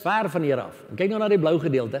is ver van die Here af. En kyk nou na die blou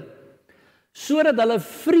gedeelte. Sodat hulle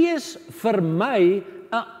vrees vir my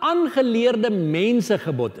 'n aangeleerde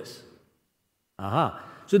mensegebod is. Aha.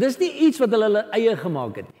 So dis nie iets wat hulle eie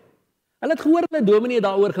gemaak het nie. Hulle het gehoor hulle dominee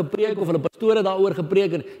daaroor gepreek of hulle pastore daaroor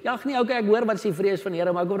gepreek en ja, nee, okay, ek hoor wat is die vrees van die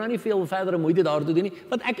Here, maar ek hoef nou nie veel verdere moeite daartoe doen nie,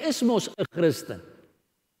 want ek is mos 'n Christen.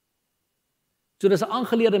 So dis 'n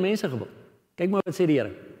aangeleerde mensegebod. Kyk maar wat sê die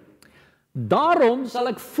Here. Daarom sal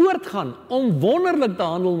ek voortgaan om wonderlik te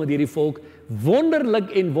handel met hierdie volk,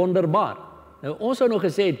 wonderlik en wonderbaar. Nou ons sou nog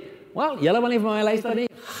gesê het, wel, julle wil nie vir my luister nie,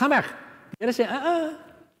 gaan weg. Die Here sê,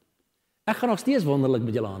 ek gaan nog steeds wonderlik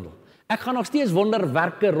met julle handel. Ek gaan nog steeds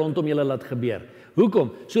wonderwerke rondom julle laat gebeur.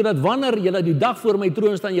 Hoekom? Sodat wanneer julle die dag voor my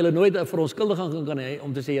troon staan, julle nooit 'n verontskuldiging kan hê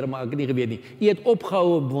om te sê, Here, maar ek het nie geweet nie. U het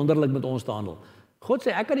opgehou om wonderlik met ons te handel. God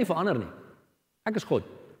sê, ek kan nie verander nie. Ek is God.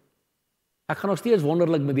 Ek gaan nog steeds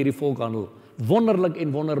wonderlik met hierdie volk handel. Wonderlik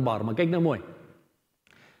en wonderbaar, maar kyk nou mooi.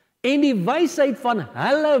 En die wysheid van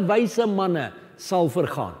hulle wyse manne sal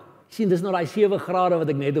vergaan. Sien, dis nou daai 7 grade wat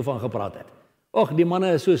ek net oor van gepraat het. Och, die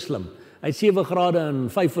manne is so slim. Hy het 7 grade in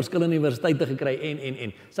 5 verskillende universiteite gekry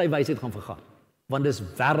en sy wysheid gaan vergaan. Want dis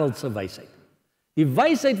wêreldse wysheid. Die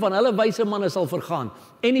wysheid van hulle wyse manne sal vergaan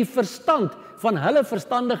en die verstand van hulle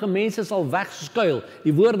verstandige mense sal wegskuil.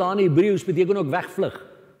 Die woord daar in Hebreëus beteken ook wegvlug.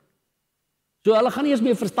 So hulle gaan nie eens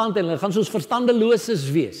meer verstand hê, hulle gaan soos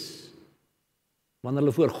verstandeloses wees wanneer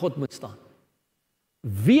hulle voor God moet staan.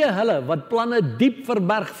 Wee hulle wat planne diep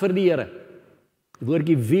verberg vir die Here. Die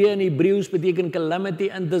woordjie wee in Hebreëus beteken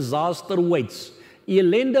calamity and disaster waits.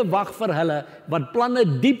 Elende wag vir hulle wat planne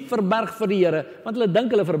diep verberg vir die Here, want hulle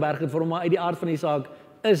dink hulle verberg dit vir hom, maar uit die aard van die saak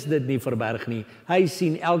is dit nie verberg nie. Hy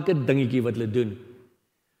sien elke dingetjie wat hulle doen.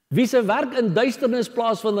 Wie se werk in duisternis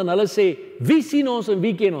plaasvind en hulle sê, wie sien ons en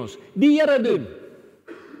wie ken ons? Die Here doen.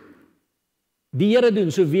 Die Here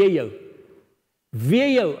doen, so wee jou.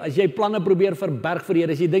 Wee jou as jy planne probeer verberg vir die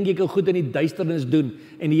Here, as jy dink jy kan goed in die duisternis doen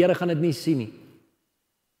en die Here gaan dit nie sien nie.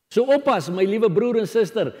 So oppas, my liewe broer en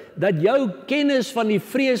suster, dat jou kennis van die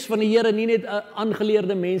vrees van die Here nie net 'n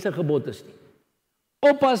aangeleerde mensegebod is nie.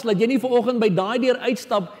 Oppas dat jy nie vanoggend by daai deur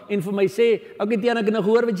uitstap en vir my sê, okay Tiaan, ek het nou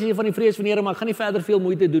gehoor wat jy sê van die vrees van die Here, maar ek gaan nie verder veel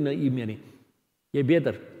moeite doen hiermee nie. Jy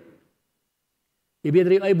beter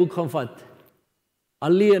die eie boek gaan vat.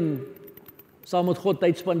 Alleen saam met God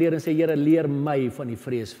tyd spandeer en sê, Here, leer my van die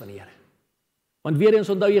vrees van die Here. Want weer eens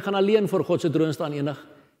onthou, jy gaan alleen voor God se troon staan eendag.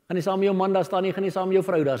 Gaan nie saam met jou man daar staan nie, gaan nie saam met jou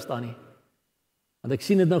vrou daar staan nie. Want ek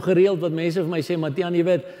sien dit nou gereeld wat mense vir my sê, Matiaan, jy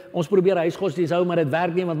weet, ons probeer huisgodsdienst hou, maar dit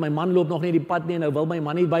werk nie, want my man loop nog nie die pad nie, en nou wil my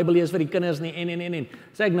man nie Bybel lees vir die kinders nie, en.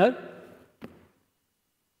 Sê ek nou,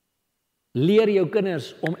 leer jou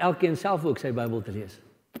kinders om elkeen self ook sy Bybel te lees.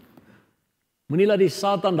 Moenie laat die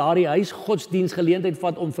Satan daardie huisgodsdienst geleentheid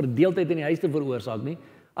vat om verdeeldheid in die huis te veroorsaak nie.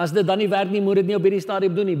 As dit dan nie werk nie, moet dit nie op hierdie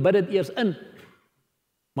stadium doen nie, bid dit eers in.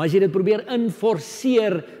 Maar as jy dit probeer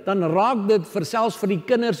inforceer, dan raak dit selfs vir die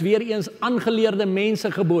kinders weer eens aangeleerde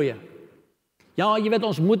mense gebooie. Ja, jy weet,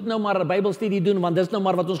 ons moet nou maar 'n Bybelstudie doen, want dis nou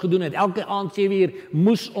maar wat ons gedoen het. Elke aand 7 uur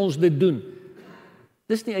moes ons dit doen.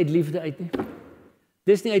 Dis nie uit liefde uit nie.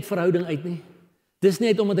 Dis nie uit verhouding uit nie. Dis nie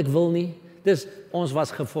uit omdat ek wil nie. Dis, ons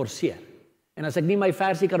was geforseer. En as ek nie my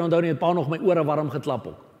versie kan onthou nie, het pa nog my ore warm geklap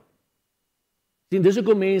op. Sien, dis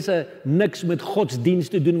hoekom mense niks met godsdiens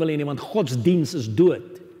te doen wil hê nie, want godsdiens is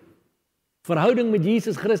dood. Verhouding met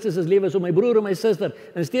Jesus Christus is lewe, so my broer en my suster,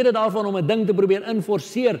 in steede daarvan om 'n ding te probeer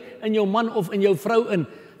inforceer in jou man of in jou vrou in,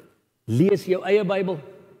 lees jou eie Bybel.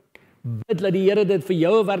 Bid dat die Here dit vir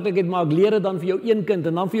jou 'n werklikheid maak, leer dit dan vir jou een kind,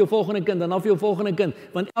 en dan vir jou volgende kind, en dan vir jou volgende kind,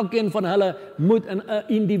 want elkeen van hulle moet in 'n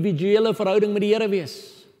individuele verhouding met die Here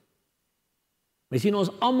wees. My sien, ons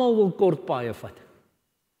almal wil kort paaie vat.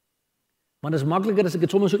 Maar dit is makliker as ek dit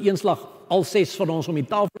sommer so een slag, al 6 van ons om die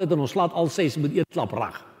tafel het, en ons slaat al 6 met een klap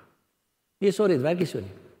reg. Nee, sorry, dit werk nie so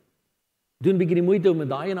nie. Doen 'n bietjie die moeite om met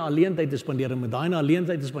daai ene alleen tyd te spandeer, en met daai ene alleen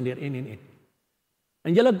tyd te spandeer, en.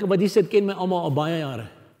 En julle wat hier sit, ken my almal al baie jare.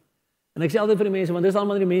 En ek sê altyd vir die mense, want dis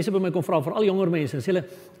almal die mense by my kom vra, veral jonger mense, en sê hulle,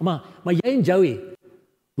 maar jy en Joey,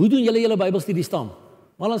 hoe doen julle Bybelstudie staan?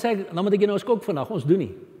 Maar dan sê ek, dan moet ek jou nou skok vandag, ons doen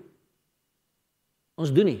nie.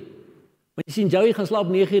 Ons doen nie. Want jy sien, Joey gaan slaap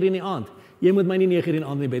 9 uur in die aand. Jy moet my nie 9 uur in die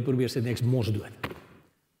aand in die bed probeer sit, ek's mos dood.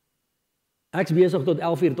 Ek's besig tot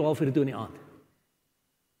 11 uur, 12 uur toe in die aand.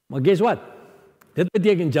 Maar guess what? Dit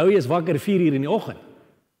beteken Joey is wakker 4 uur in die oggend.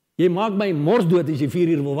 Jy maak my mors dood as jy 4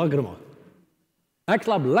 uur wil wakker maak. Ek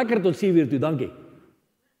slaap lekker tot 7 uur toe, dankie.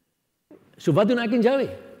 So wat doen ek en Joey?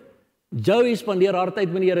 Joey spandeer haar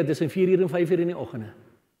tyd met die Here tussen 4 uur en 5 uur in die oggende.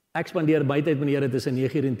 Ek spandeer my tyd met die Here tussen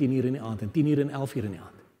 9 uur en 10 uur in die aand, en 10 uur en 11 uur in die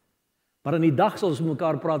aand. Maar in die dag sal ons met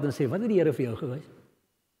mekaar praat en sê, wat het die Here vir jou gewys?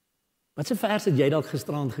 Wat se vers het jy dalk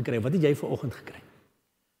gisterand gekry? Wat het jy vanoggend gekry?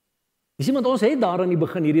 Jy sien, want ons het daar aan die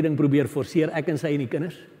begin hierdie ding probeer forceer, ek en sy en die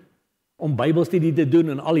kinders, om Bybelstudie te doen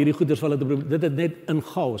en al hierdie goeders vir hulle te probeer. Dit het net in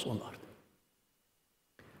chaos ontaard.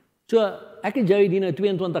 So, ek en jy dien nou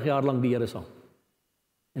 22 jaar lank die Here saam.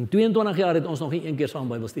 En 22 jaar het ons nog nie een keer saam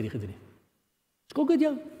Bybelstudie gedoen nie. Skok dit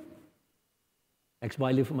jou? Ek's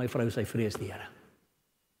baie lief vir my vrou, sy vrees die Here.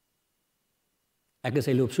 Ek en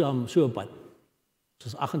sy loop so op pad.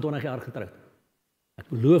 Ons is 28 jaar getroud. Ek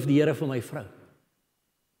beloof die Here vir my vrou.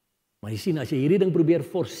 Maar jy sien, as jy hierdie ding probeer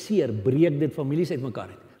forceer, breek dit families uitmekaar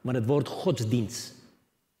uit. Maar dit word godsdiens.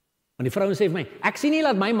 Want die vrouens sê vir my, ek sien nie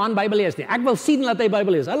dat my man Bybel lees nie. Ek wil sien dat hy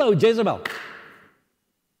Bybel lees. Hallo, Jezebel.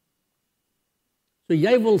 So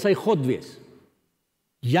jy wil sy God wees.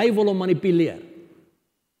 Jy wil hom manipuleer.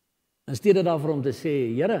 In steede daarvoor om te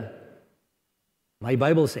sê, Here, my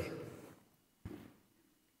Bybel sê.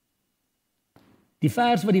 Die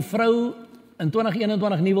vers wat die vrou in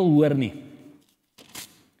 2021 nie wil hoor nie.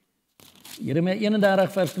 Jeremia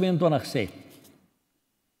 31 vers 22 sê,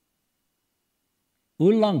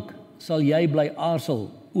 hoe lank sal jy bly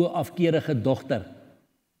aarzel, o afkeerige dogter?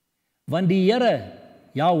 Want die Here,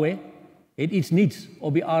 Yahweh, het iets niets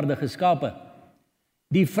op die aarde geskape.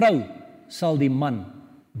 Die vrou sal die man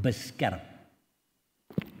beskerm.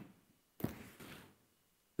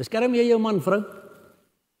 Beskerm jy jou man, vrou?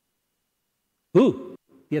 Hoe?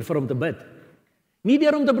 Deur vir hom te bid. Nie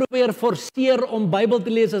deur om te probeer forceer om Bybel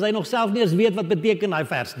te lees as hy nog self nie eens weet wat beteken daai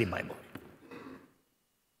vers in die Bybel.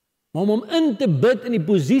 Maar om hom in te bid in die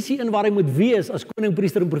posisie in waar hy moet wees as koning,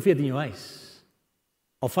 priester en profeet in jou huis.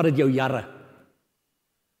 Al vat dit jou jare.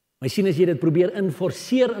 Maar sien, as jy dit probeer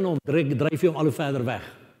inforceer in hom, dryf jy hom al hoe verder weg.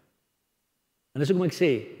 En dis hoekom ek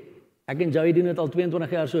sê, ek en Joey doen dit al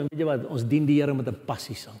 22 jaar so, en weet jy wat, ons dien die Here met 'n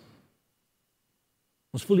passie saam.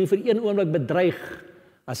 Ons voel nie vir een oomblik bedreig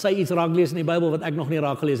as sy iets raak lees in die Bybel wat ek nog nie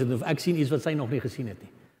raak gelees het, of ek sien iets wat sy nog nie gesien het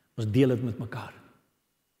nie. Ons deel dit met mekaar.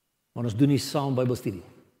 Maar ons doen nie saam Bybelstudie.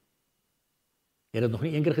 Jy het dit nog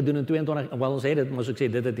nie een keer gedoen in 22, wel ons het dit, maar soos ek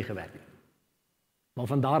sê, dit het nie gewerk nie. Maar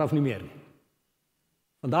van daar af nie meer nie.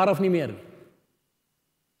 Van daar af nie meer nie.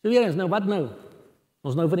 So weer eens, nou wat nou?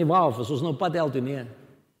 Ons nou van die waaf, ons nou pad hel toe, nee.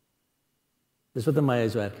 Dis wat in my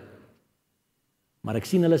huis werk. Maar ek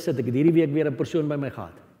sien hulle sit, ek het hierdie week weer 'n persoon by my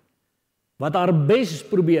gehad, wat haar bes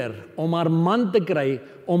probeer om haar man te kry,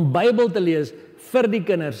 om Bybel te lees vir die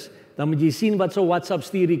kinders, dan moet jy sien wat so WhatsApp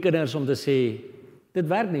stuur die kinders om te sê, dit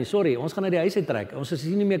werk nie, sorry, ons gaan na die huis uittrek, ons is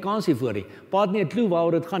nie meer kans hiervoor nie, pa het nie 'n klou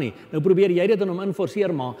waaroor dit gaan nie, nou probeer jy dit in hom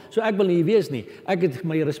inforceer, maar, so ek wil nie wees nie, ek het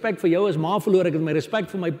my respek vir jou as ma verloor, ek het my respek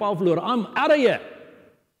vir my pa verloor, I'm out of here.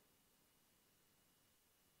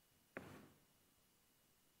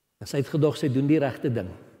 Sy het gedog, sy doen die regte ding,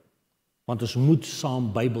 want ons moet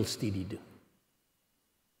saam Bybelstudie doen.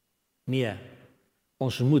 Nee,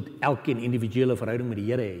 ons moet elkeen individuele verhouding met die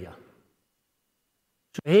Here hê, ja.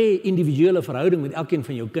 So hê individuele verhouding met elkeen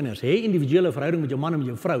van jou kinders, hê individuele verhouding met jou man en met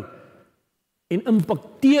jou vrou, en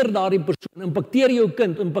impakteer daardie persoon, impakteer jou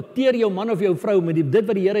kind, impakteer jou man of jou vrou met dit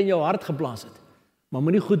wat die Here in jou hart geplaas het. Maar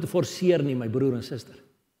moenie goed forceer nie, my broer en suster.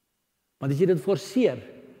 Want as jy dit forceer,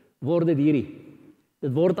 word dit hierdie.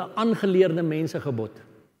 Dit word 'n aangeleerde mensegebod.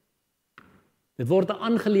 Dit word 'n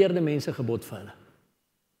aangeleerde mensegebod vir hulle.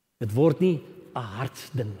 Dit word nie 'n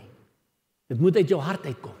hartsding nie. Dit moet uit jou hart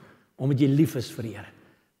uitkom, omdat jy lief is vir die Here.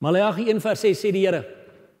 Maleagi 1:6 sê die Here,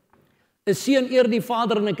 'n seun eer die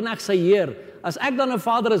vader en 'n knegt sy heer. As ek dan 'n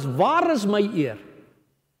vader is, waar is my eer?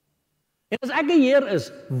 En as ek 'n heer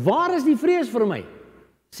is, waar is die vrees vir my?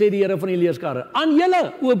 Sê die Here van die leerskare, aan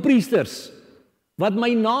julle, o priesters, wat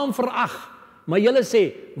my naam verag, maar julle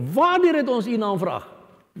sê, waardeur het ons u naam verag?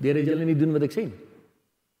 Deurdat julle nie doen wat ek sê nie.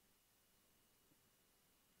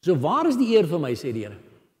 So waar is die eer vir my, sê die Here?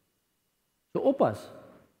 So oppas,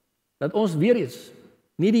 dat ons weer eens,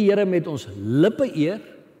 nie die Here met ons lippe eer,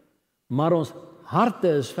 maar ons harte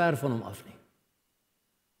is ver van hom af nie.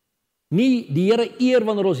 Nie die Here eer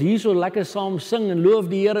wanneer ons hier so lekker saam sing en loof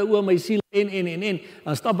die Here, o my siel, en,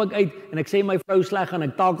 dan stap ek uit en ek sê my vrou sleg en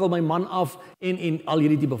ek takel my man af en al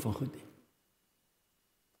hierdie tipe van goed.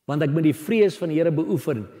 Want ek moet die vrees van die Here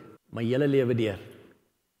beoefen my hele lewe deur.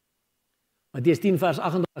 Matteus 10 vers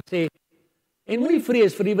 38 sê, en moenie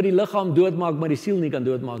vrees vir die wat die liggaam doodmaak, maar die siel nie kan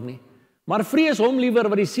doodmaak nie. Maar vrees hom liewer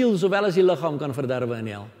wat die siel sowel as die liggaam kan verderwe in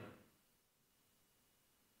die hel.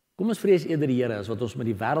 Kom ons vrees eerder die Here as wat ons met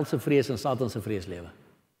die wêreldse vrees en Satan se vrees lewe.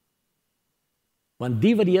 Want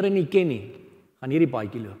die wat die Here nie ken nie, gaan hierdie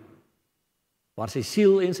paadjie loop, waar sy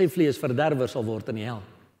siel en sy vlees verderwe sal word in die hel.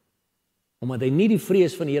 Omdat hy nie die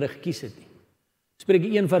vrees van die Here gekies het nie.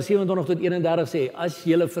 Spreuke 1 vers 27 tot 31 sê, as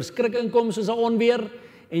julle verskrikking kom soos 'n onweer,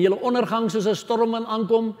 en julle ondergang soos 'n stormwind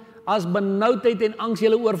aankom, as benoudheid en angs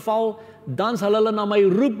julle oorval, dan sal hulle na my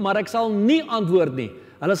roep, maar ek sal nie antwoord nie.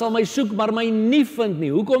 Hulle sal my soek, maar my nie vind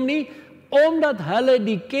nie. Hoekom nie? Omdat hulle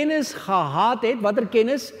die kennis gehaat het, watter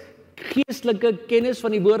kennis? Geestelike kennis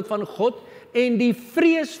van die woord van God, en die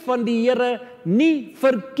vrees van die Here nie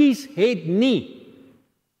verkies het nie.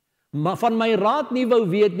 Maar van my raad nie wou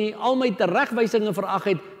weet nie, al my teregwysinge verag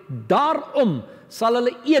het, daarom sal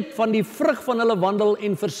hulle eet van die vrug van hulle wandel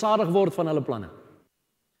en versadig word van hulle planne.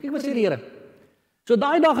 Kyk wat sê die Here. So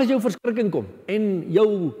daai dag as jou verskrikking kom, en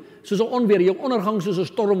jou, soos 'n onweer, jou ondergang soos 'n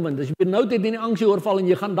stormwind, as jy benoudheid en die angs oorval, en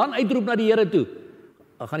jy gaan dan uitroep na die Here toe,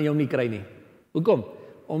 dan gaan jy hom nie kry nie. Hoekom?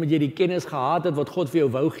 Omdat jy die kennis gehaat het wat God vir jou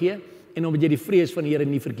wou gee, en omdat jy die vrees van die Here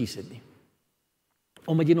nie verkies het nie.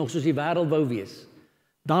 Omdat jy nog soos die wêreld wou wees.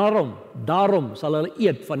 Daarom sal hulle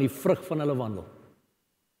eet van die vrug van hulle wandel.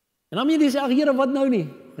 En dan moet jy sê, ag Here, wat nou nie?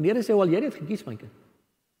 En die Here sê, wel, jy het gekies, my kind.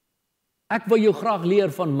 Ek wil jou graag leer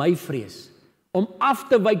van my vrees, om af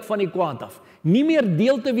te wyk van die kwaad af. Nie meer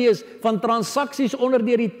deel te wees van transaksies onder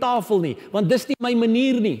deur die tafel nie, want dis nie my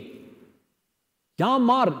manier nie. Ja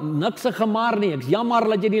maar, niks se gemaar nie, ek's jammer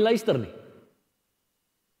dat jy nie luister nie.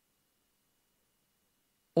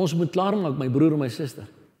 Ons moet klaarmaak, my broer en my suster.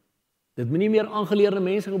 Dit moet nie meer aangeleerde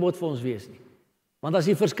mensegebod vir ons wees nie. Want as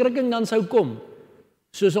die verskrikking dan sou kom,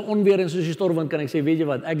 soos 'n onweer en soos die stormwind, kan ek sê, weet jy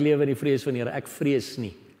wat, ek lewe in die vrees van die Here, ek vrees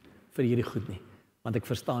nie vir hierdie goed nie, want ek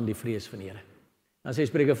verstaan die vrees van die Here. Dan sê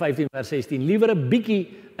Spreuke 15 vers 16, liewer 'n bietjie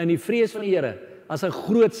in die vrees van die Here, as 'n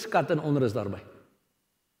groot skat in onrus daarby.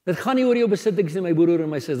 Dit gaan nie oor jou besittings nie, my broer en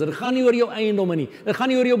my suster, dit gaan nie oor jou eiendomme nie, dit gaan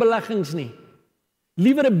nie oor jou beleggings nie.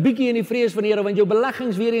 Liewer 'n bietjie in die vrees van die Here, want jou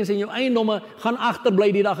beleggings weer eens en jou eiendomme gaan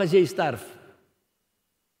agterbly die dag as jy sterf.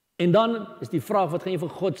 En dan is die vraag, wat gaan jy vir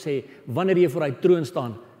God sê, wanneer jy voor hy troon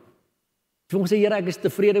staan? Jy moet sê, Here, ek is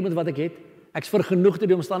tevrede met wat ek het, ek is vergenoeg deur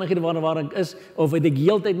die omstandighede waar ek is, of het ek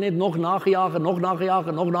heeltyd net nog nagejaag en nog nagejaag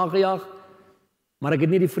en nog nagejaag, maar ek het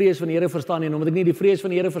nie die vrees van die Here verstaan nie, en omdat ek nie die vrees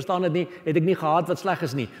van die Here verstaan het nie, het ek nie gehaat wat sleg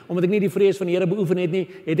is nie, omdat ek nie die vrees van die Here beoefen het nie,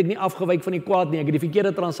 het ek nie afgewyk van die kwaad nie, ek het die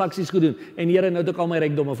verkeerde transaksies gedoen, en Here, nou het ek al my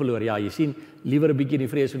rykdomme verloor. Ja, jy sien, liewer 'n bietjie in die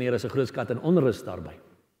vrees van die Here as 'n groot skat en onrus daarby.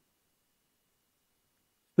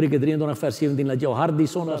 Spreuke 23 vers 17, laat jou hart die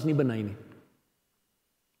sondaars nie beny nie.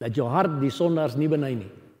 Laat jou hart die sondaars nie beny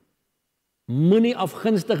nie. Moenie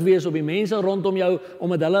afgunstig wees op die mense rondom jou,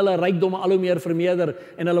 omdat hulle rykdomme al hoe meer vermeerder,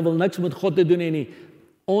 en hulle wil niks met God te doen hê nie.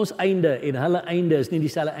 Ons einde en hulle einde is nie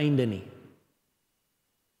dieselfde einde nie.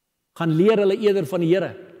 Gaan leer hulle eerder van die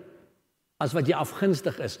Here, as wat jy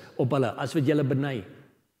afgunstig is op hulle, as wat jy hulle beny.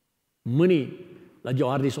 Moenie laat jou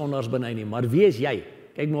hart die sondaars beny nie, maar wees jy,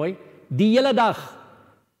 kyk mooi, die hele dag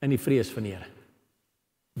in die vrees van die Here.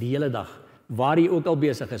 Die hele dag waar jy ook al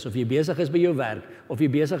besig is, of jy besig is by jou werk, of jy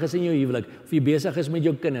besig is in jou huwelik, of jy besig is met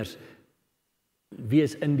jou kinders,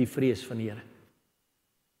 wees in die vrees van die Here.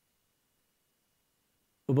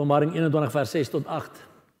 Openbaring 21 vers 6 tot 8.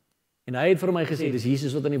 En hy het vir my gesê, dis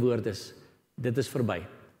Jesus wat in die woord is, dit is verby.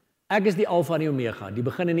 Ek is die Alfa en die Omega, die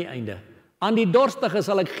begin en die einde. Aan die dorstige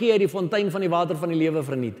sal ek gee die fontein van die water van die lewe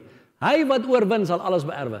verniet. Hy wat oorwin sal alles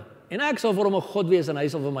beerwe. En ek sal vir hom 'n God wees en hy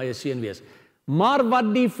sal vir my 'n seun wees. Maar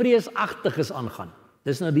wat die vreesagtiges aangaan,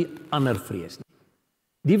 dis nou die ander vrees nie.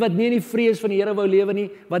 Die wat nie in die vrees van die Here wou lewe nie,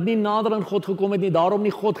 wat nie nader aan God gekom het nie, daarom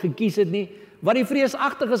nie God gekies het nie, wat die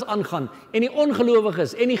vreesagtiges aangaan, en die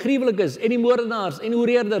ongelowiges, en die gruwelikes, en die moordenaars, en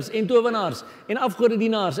hoereerders, en towenaars, en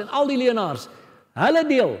afgodedienaars, en al die leenaars, hulle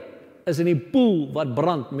deel is in die poel wat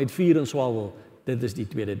brand met vuur en swavel. Dit is die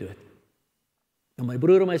tweede dood. En my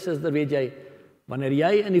broer en my suster, weet jy, wanneer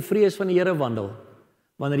jy in die vrees van die Here wandel,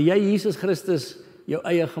 wanneer jy Jesus Christus jou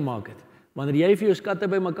eie gemaak het, wanneer jy vir jou skatte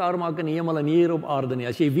bymekaar maak in die hemel en hier op aarde nie,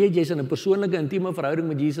 as jy weet jy's in 'n persoonlike intieme verhouding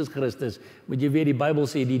met Jesus Christus, moet jy weet die Bybel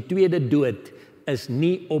sê die tweede dood is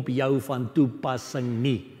nie op jou van toepassing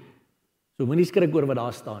nie. So moenie skrik oor wat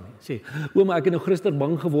daar staan nie. Sê, ouma, ek het nou gister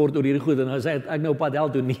bang geword oor hierdie goed en nou sê ek nou pad hel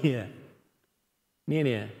toe.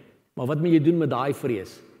 Nee. Maar wat moet jy doen met daai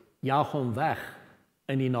vrees? Jaag hom weg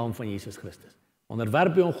in die naam van Jesus Christus.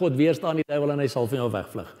 Onderwerp jou aan God, weerstaan die duiwel en hy sal van jou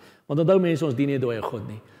wegvlug. Want onthou mense, ons dien nie 'n dooie God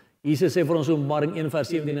nie. Jesus sê vir ons Openbaring 1 vers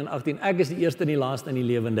 17 en 18, ek is die eerste en die laaste en die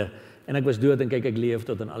lewende, en ek was dood en kyk ek leef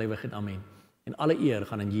tot in alle ewigheid. Amen. En alle eer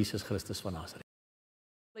gaan aan Jesus Christus van Nasaret.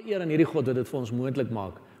 Alle eer aan hierdie God wat dit vir ons moontlik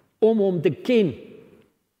maak om hom te ken,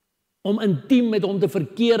 om intiem met hom te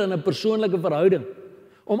verkeer in 'n persoonlike verhouding,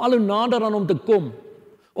 om al hoe nader aan hom te kom,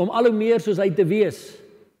 om al hoe meer soos hy te wees.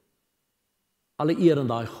 Alle eer aan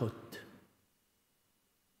daai God.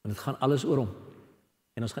 Want dit gaan alles oor hom.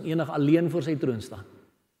 En ons gaan eendag alleen voor sy troon staan.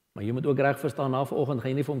 Maar jy moet ook reg verstaan, na vanoggend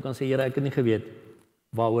gaan jy nie vir hom kan sê, Here, ek het nie geweet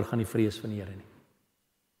waaroor gaan die vrees van die Here nie.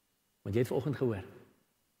 Want jy het vanoggend gehoor.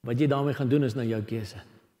 Wat jy daarmee gaan doen is nou jou keuse.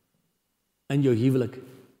 In jou huwelik,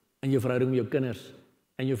 in jou verhouding met jou kinders,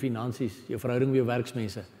 in jou finansies, jou verhouding met jou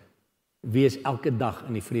werksmense. Wees elke dag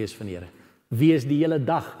in die vrees van die Here. Wees die hele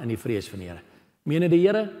dag in die vrees van die Here. Meen die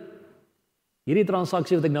Here, hierdie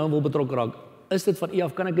transaksie wat ek nou wil betrokke raak, is dit van U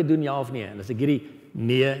af, kan ek dit doen, ja of nee? En as ek hierdie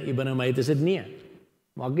nee, hier binne my het, is dit nee.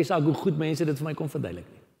 Maak nie saak hoe goed mense dit vir my kon verduidelik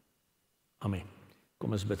nie. Amen.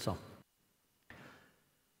 Kom ons bid saam.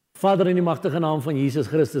 Vader, in die magtige naam van Jesus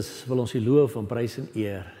Christus wil ons U loof en prys en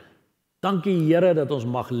eer. Dankie Here dat ons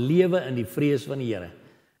mag lewe in die vrees van die Here.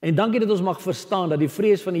 En dankie dat ons mag verstaan dat die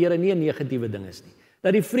vrees van die Here nie 'n negatiewe ding is nie.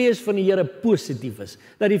 Dat die vrees van die Here positief is.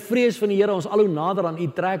 Dat die vrees van die Here ons al hoe nader aan U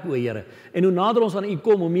trek, o Here. En hoe nader ons aan U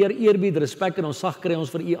kom, hoe meer eerbied, respek en onsag kry ons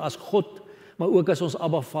vir U as God, maar ook as ons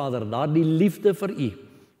Abba Vader. Daardie liefde vir U,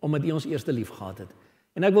 omdat U ons eerste lief gehad het.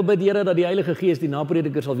 En ek wil bid, Here, dat die Heilige Gees die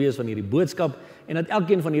naprediker sal wees van hierdie boodskap en dat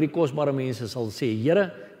elkeen van hierdie kosbare mense sal sê,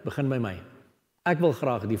 Here, begin by my. Ek wil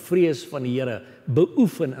graag die vrees van die Here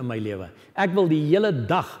beoefen in my lewe. Ek wil die hele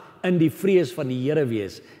dag in die vrees van die Here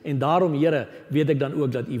wees. En daarom, Here, weet ek dan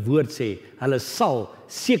ook dat U woord sê, hulle sal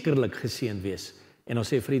sekerlik geseënd wees. En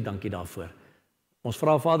ons sê vir U dankie daarvoor. Ons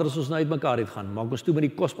vra Vader, as ons nou uitmekaar het gaan, maak ons toe met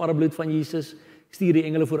die kosbare bloed van Jesus. Stuur die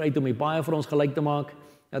engele vooruit om die paaie vir ons gelyk te maak.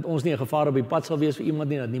 Dat ons nie 'n gevaar op die pad sal wees vir iemand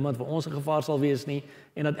nie, dat niemand vir ons 'n gevaar sal wees nie,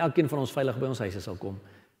 en dat elkeen van ons veilig by ons huise sal kom.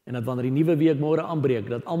 En dat wanneer die nuwe week môre aanbreek,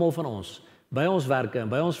 dat almal van ons, by ons werke en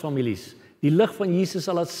by ons families, die lig van Jesus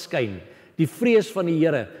sal laat skyn, die vrees van die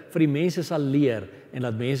Here vir die mense sal leer, en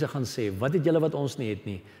dat mense gaan sê, wat het julle wat ons nie het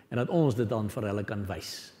nie, en dat ons dit dan vir hulle kan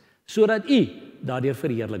wys. Sodat U daardeur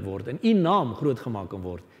verheerlik word, en U naam groot gemaak kan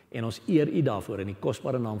word, en ons eer U daarvoor in die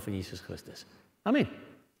kosbare naam van Jesus Christus. Amen.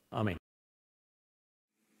 Amen.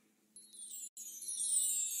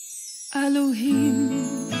 Elohim,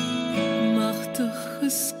 machtige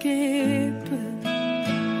Schepper,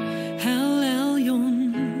 El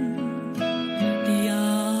Elyon, die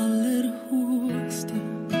Allerhoogste,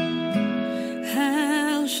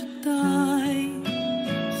 El Shaddai,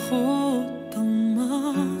 God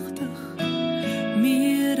almachtig,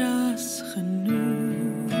 meer as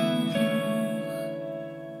genoeg.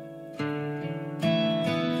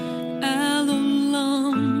 El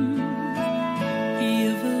Olam,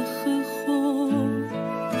 ewige God,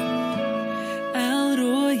 El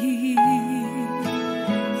Roi,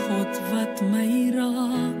 God wat my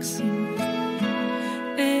raak sien,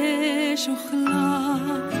 Eshochla,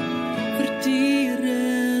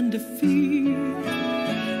 verterende vuur.